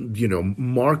not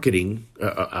marketing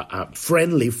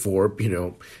friendly for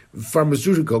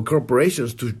pharmaceutical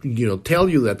corporations to tell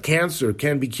you that cancer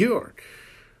can be cured,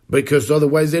 because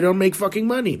otherwise they don't make fucking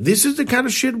money. This is the kind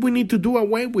of shit we need to do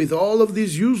away with. All of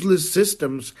these useless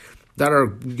systems that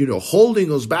are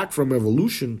holding us back from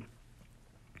evolution.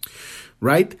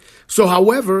 Right? So,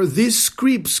 however, these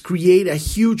scripts create a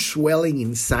huge swelling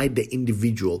inside the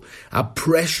individual, a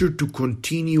pressure to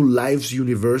continue life's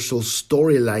universal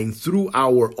storyline through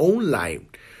our own life,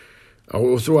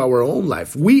 or through our own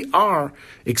life. We are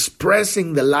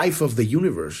expressing the life of the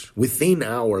universe within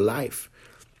our life.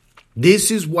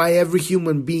 This is why every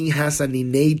human being has an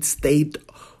innate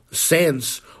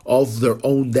sense of their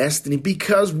own destiny,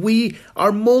 because we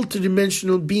are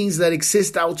multidimensional beings that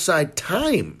exist outside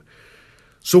time.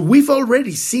 So we've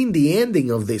already seen the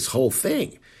ending of this whole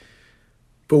thing,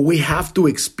 but we have to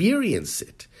experience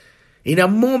it. In a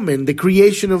moment, the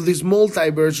creation of this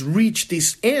multiverse reached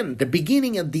this end, the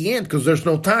beginning and the end, because there's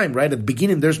no time, right? At the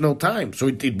beginning, there's no time. So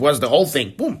it was the whole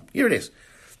thing. Boom, here it is.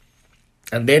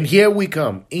 And then here we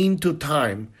come into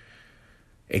time,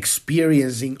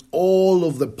 experiencing all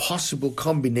of the possible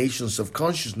combinations of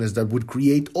consciousness that would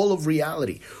create all of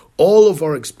reality, all of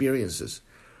our experiences,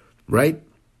 right?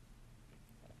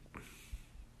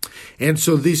 And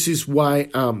so this is why,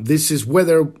 this is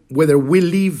whether we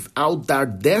live out our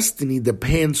destiny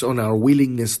depends on our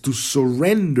willingness to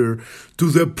surrender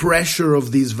to the pressure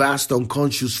of this vast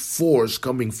unconscious force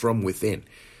coming from within.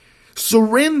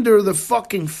 Surrender the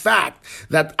fucking fact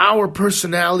that our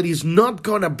personality is not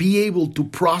going to be able to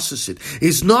process it.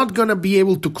 It's not going to be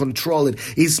able to control it.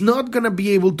 It's not going to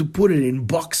be able to put it in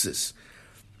boxes.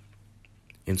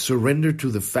 And surrender to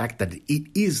the fact that it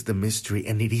is the mystery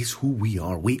and it is who we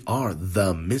are. We are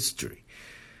the mystery.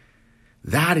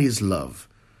 That is love.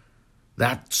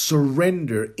 That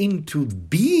surrender into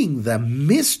being the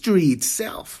mystery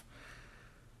itself.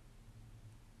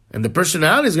 And the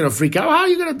personality is going to freak out. How are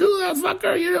you going to do that,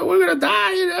 fucker? We're going to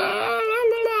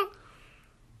die.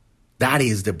 That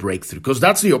is the breakthrough. Because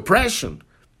that's the oppression.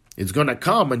 It's going to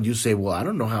come and you say, well, I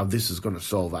don't know how this is going to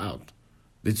solve out.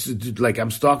 It's like I'm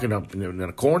stuck in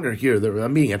a corner here.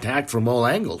 I'm being attacked from all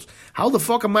angles. How the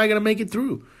fuck am I going to make it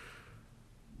through?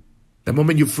 The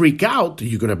moment you freak out,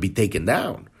 you're going to be taken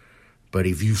down. But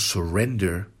if you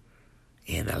surrender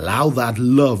and allow that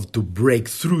love to break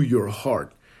through your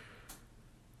heart,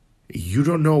 you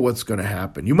don't know what's going to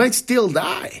happen. You might still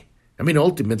die. I mean,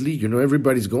 ultimately,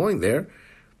 everybody's going there.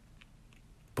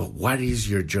 But what is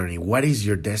your journey? What is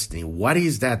your destiny? What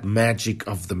is that magic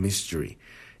of the mystery?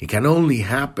 It can only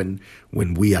happen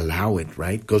when we allow it,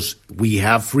 right? Because we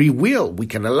have free will. We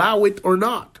can allow it or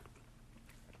not.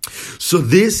 So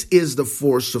this is the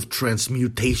force of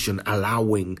transmutation,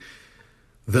 allowing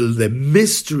the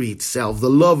mystery itself, the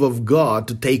love of God,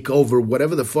 to take over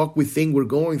whatever the fuck we think we're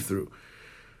going through.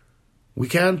 We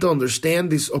can't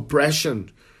understand this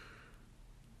oppression.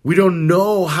 We don't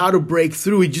know how to break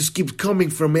through. It just keeps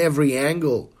coming from every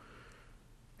angle.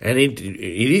 And it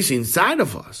is inside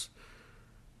of us.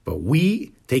 But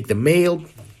we take the male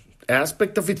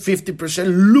aspect of it,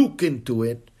 50%, look into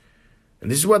it. And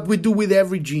this is what we do with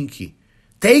every gene key.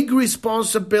 Take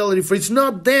responsibility for it. It's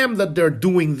not them that they're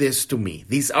doing this to me.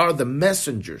 These are the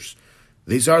messengers.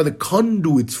 These are the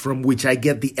conduits from which I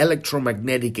get the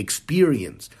electromagnetic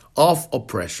experience of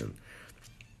oppression.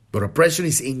 But oppression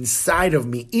is inside of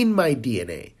me, in my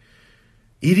DNA.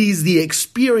 It is the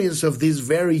experience of this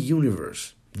very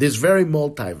universe, this very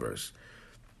multiverse.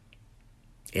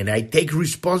 And I take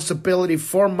responsibility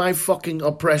for my fucking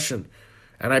oppression.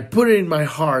 And I put it in my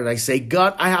heart. I say,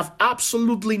 God, I have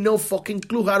absolutely no fucking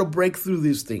clue how to break through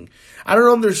this thing. I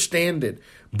don't understand it.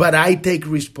 But I take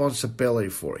responsibility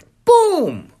for it.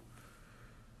 Boom!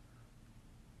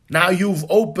 Now you've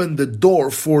opened the door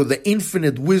for the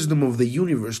infinite wisdom of the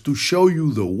universe to show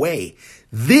you the way.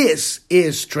 This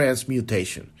is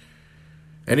transmutation.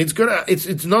 And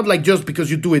it's not like just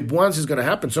because you do it once it's going to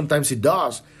happen. Sometimes it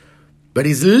does. But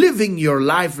it's living your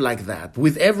life like that,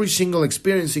 with every single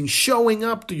experiencing, showing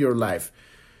up to your life,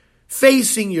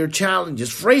 facing your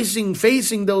challenges,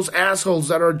 facing those assholes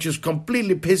that are just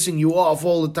completely pissing you off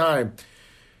all the time,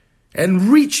 and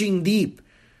reaching deep,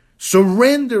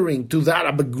 surrendering to that,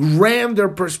 a grander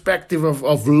perspective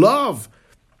of love,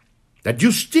 that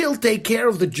you still take care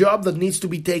of the job that needs to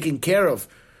be taken care of,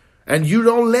 and you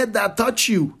don't let that touch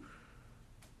you.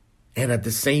 And at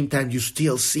the same time, you're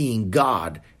still seeing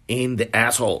God in the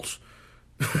assholes.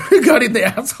 God in the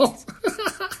assholes.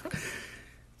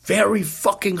 Very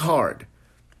fucking hard.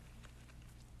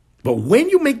 But when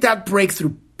you make that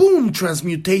breakthrough, boom,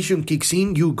 transmutation kicks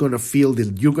in. You're gonna feel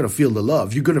the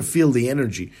love. You're gonna feel the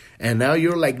energy. And now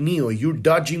you're like Neo. You're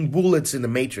dodging bullets in the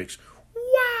Matrix.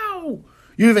 Wow!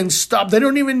 You even stop. They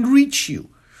don't even reach you.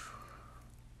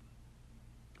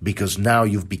 Because now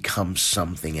you've become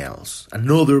something else.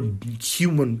 Another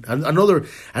human, another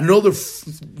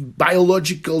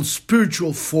biological,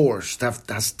 spiritual force that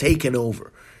has taken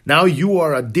over. Now you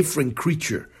are a different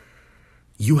creature.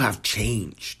 You have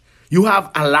changed. You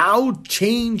have allowed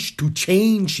change to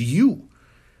change you.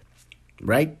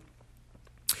 Right?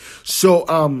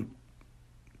 So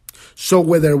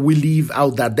whether we leave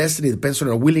out that destiny depends on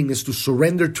our willingness to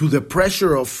surrender to the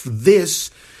pressure of this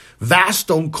vast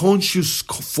unconscious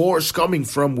force coming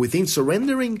from within,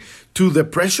 surrendering to the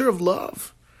pressure of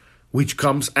love, which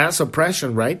comes as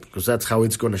oppression, right? Because that's how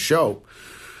it's going to show.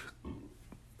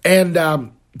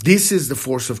 And this is the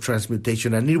force of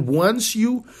transmutation, and it wants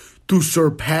you to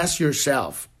surpass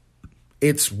yourself.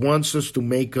 It wants us to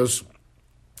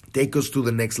take us to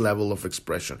the next level of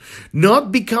expression.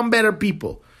 Not become better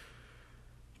people,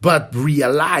 but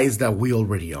realize that we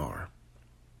already are.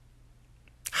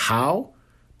 How?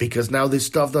 Because now this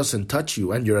stuff doesn't touch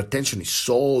you and your attention is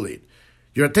solid.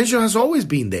 Your attention has always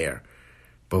been there,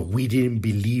 but we didn't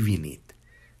believe in it,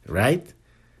 right?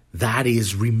 That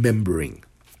is remembering.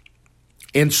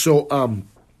 And so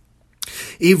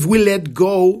if we let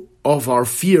go of our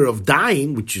fear of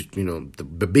dying, which is,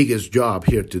 the biggest job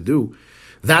here to do,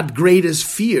 that greatest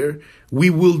fear, we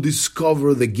will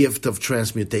discover the gift of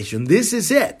transmutation. This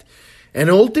is it. And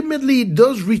ultimately, it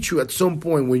does reach you at some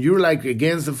point when you're like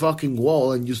against the fucking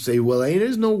wall and you say, well,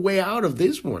 there's no way out of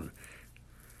this one.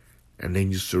 And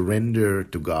then you surrender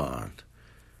to God.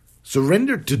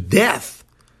 Surrender to death.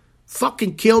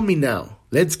 Fucking kill me now.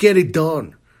 Let's get it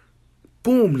done.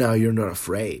 Boom, now you're not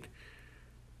afraid.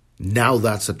 Now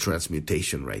that's a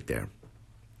transmutation right there.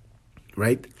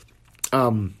 Right?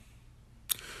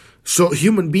 So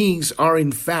human beings are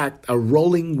in fact a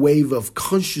rolling wave of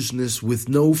consciousness with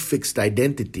no fixed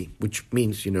identity, which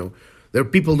means, their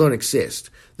people don't exist.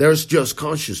 There's just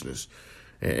consciousness.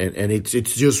 And it's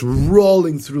just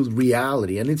rolling through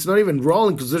reality. And it's not even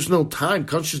rolling because there's no time.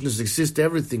 Consciousness exists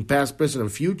everything, past, present,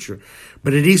 and future.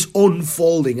 But it is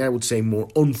unfolding, I would say more,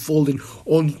 unfolding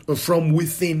from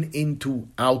within into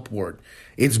outward.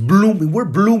 It's blooming. We're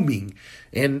blooming.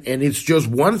 And it's just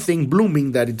one thing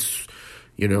blooming that it's,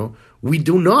 we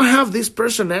do not have this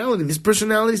personality. This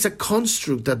personality is a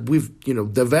construct that we've,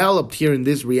 developed here in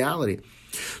this reality.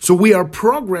 So we are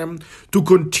programmed to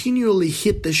continually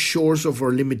hit the shores of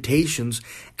our limitations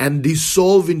and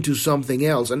dissolve into something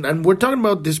else. And we're talking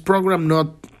about this program,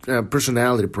 not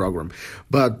personality program,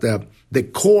 but the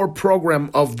core program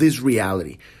of this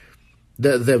reality.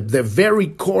 The very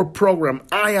core program.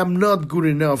 I am not good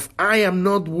enough. I am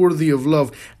not worthy of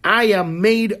love. I am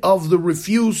made of the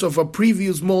refuse of a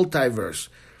previous multiverse.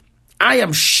 I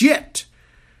am shit.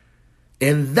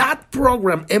 And that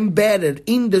program embedded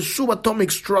in the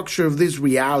subatomic structure of this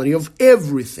reality of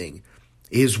everything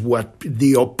is what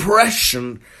the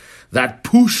oppression that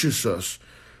pushes us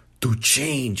to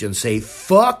change and say,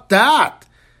 fuck that.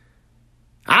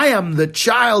 I am the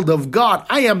child of God.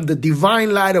 I am the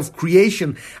divine light of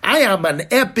creation. I am an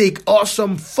epic,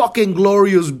 awesome, fucking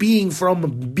glorious being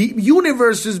from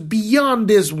universes beyond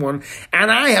this one.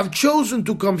 And I have chosen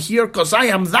to come here because I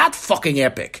am that fucking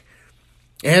epic.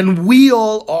 And we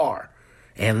all are.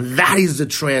 And that is the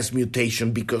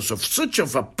transmutation because of such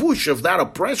of a push of that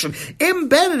oppression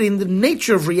embedded in the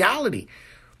nature of reality.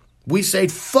 We say,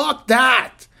 fuck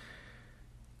that.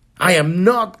 I am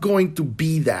not going to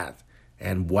be that.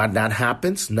 And when that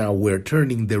happens, now we're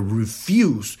turning the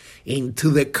refuse into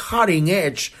the cutting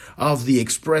edge of the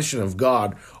expression of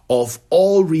God of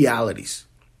all realities.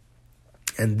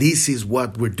 And this is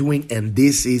what we're doing, and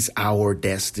this is our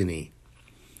destiny.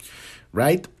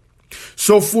 Right?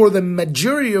 So for the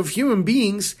majority of human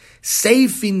beings,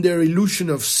 safe in their illusion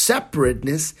of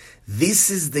separateness, this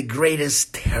is the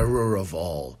greatest terror of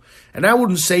all. And I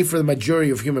wouldn't say for the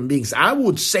majority of human beings. I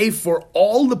would say for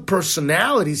all the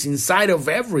personalities inside of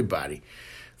everybody.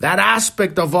 That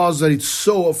aspect of us that is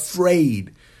so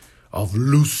afraid of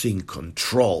losing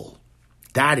control.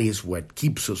 That is what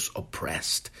keeps us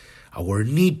oppressed. Our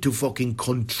need to fucking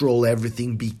control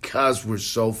everything because we're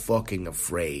so fucking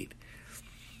afraid.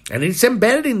 And it's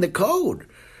embedded in the code.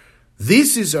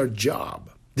 This is our job.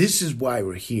 This is why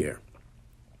we're here.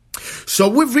 So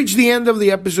we've reached the end of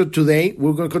the episode today.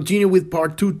 We're going to continue with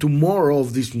part 2 tomorrow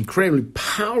of this incredibly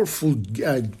powerful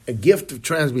gift of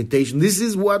transmutation. This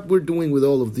is what we're doing with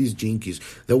all of these gene keys.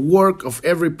 The work of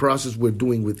every process we're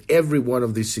doing with every one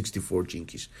of these 64 gene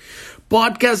keys.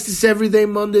 Podcast is every day,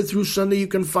 Monday through Sunday. You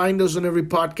can find us on every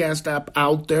podcast app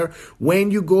out there.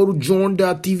 When you go to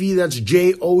journ.tv, that's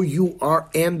JOURN.tv,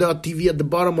 at the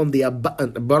bottom on the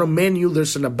bottom menu,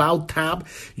 there's an About tab.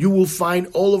 You will find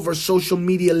all of our social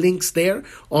media links there.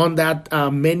 On that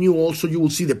menu also, you will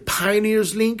see the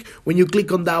Pioneers link. When you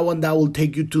click on that one, that will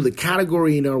take you to the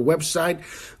category in our website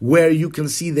where you can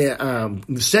see the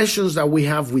sessions that we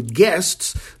have with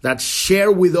guests that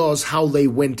share with us how they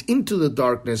went into the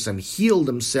darkness and healed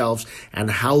themselves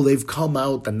and how they've come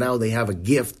out and now they have a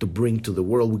gift to bring to the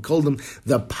world. We call them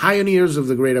the Pioneers of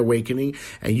the Great Awakening,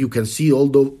 and you can see all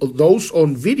those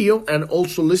on video and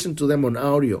also listen to them on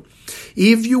audio.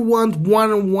 If you want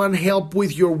one-on-one help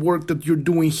with your work that you're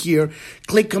doing here,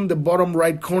 click on the bottom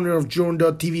right corner of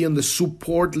journ.tv on the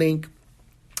support link.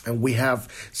 And we have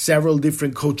several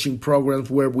different coaching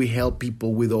programs where we help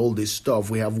people with all this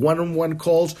stuff. We have one-on-one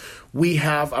calls. We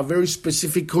have a very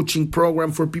specific coaching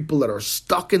program for people that are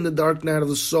stuck in the dark night of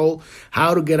the soul,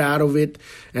 how to get out of it,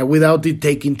 and without it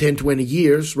taking 10, 20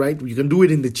 years, right? You can do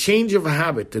it in the change of a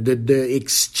habit, the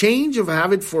exchange of a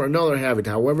habit for another habit,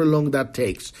 however long that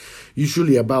takes.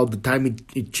 Usually about the time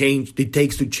it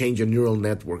takes to change a neural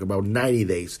network, about 90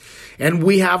 days. And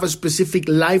we have a specific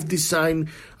life design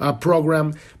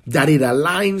program that it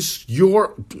aligns your,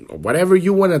 whatever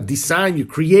you want to design, you're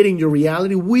creating your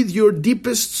reality with your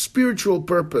deepest spiritual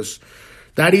purpose.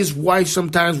 That is why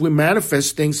sometimes we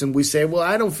manifest things and we say, well,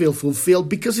 I don't feel fulfilled,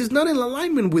 because it's not in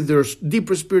alignment with their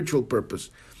deeper spiritual purpose.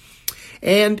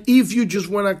 And if you just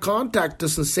want to contact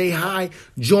us and say hi,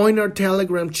 join our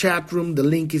Telegram chat room. The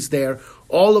link is there.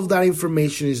 All of that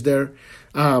information is there.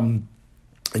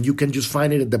 And you can just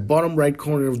find it at the bottom right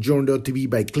corner of Journ.tv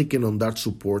by clicking on that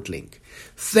support link.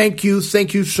 Thank you.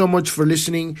 Thank you so much for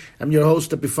listening. I'm your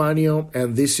host, Epifanio,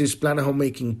 and this is Planet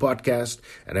Homemaking Podcast.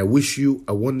 And I wish you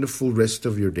a wonderful rest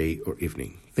of your day or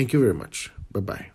evening. Thank you very much. Bye-bye.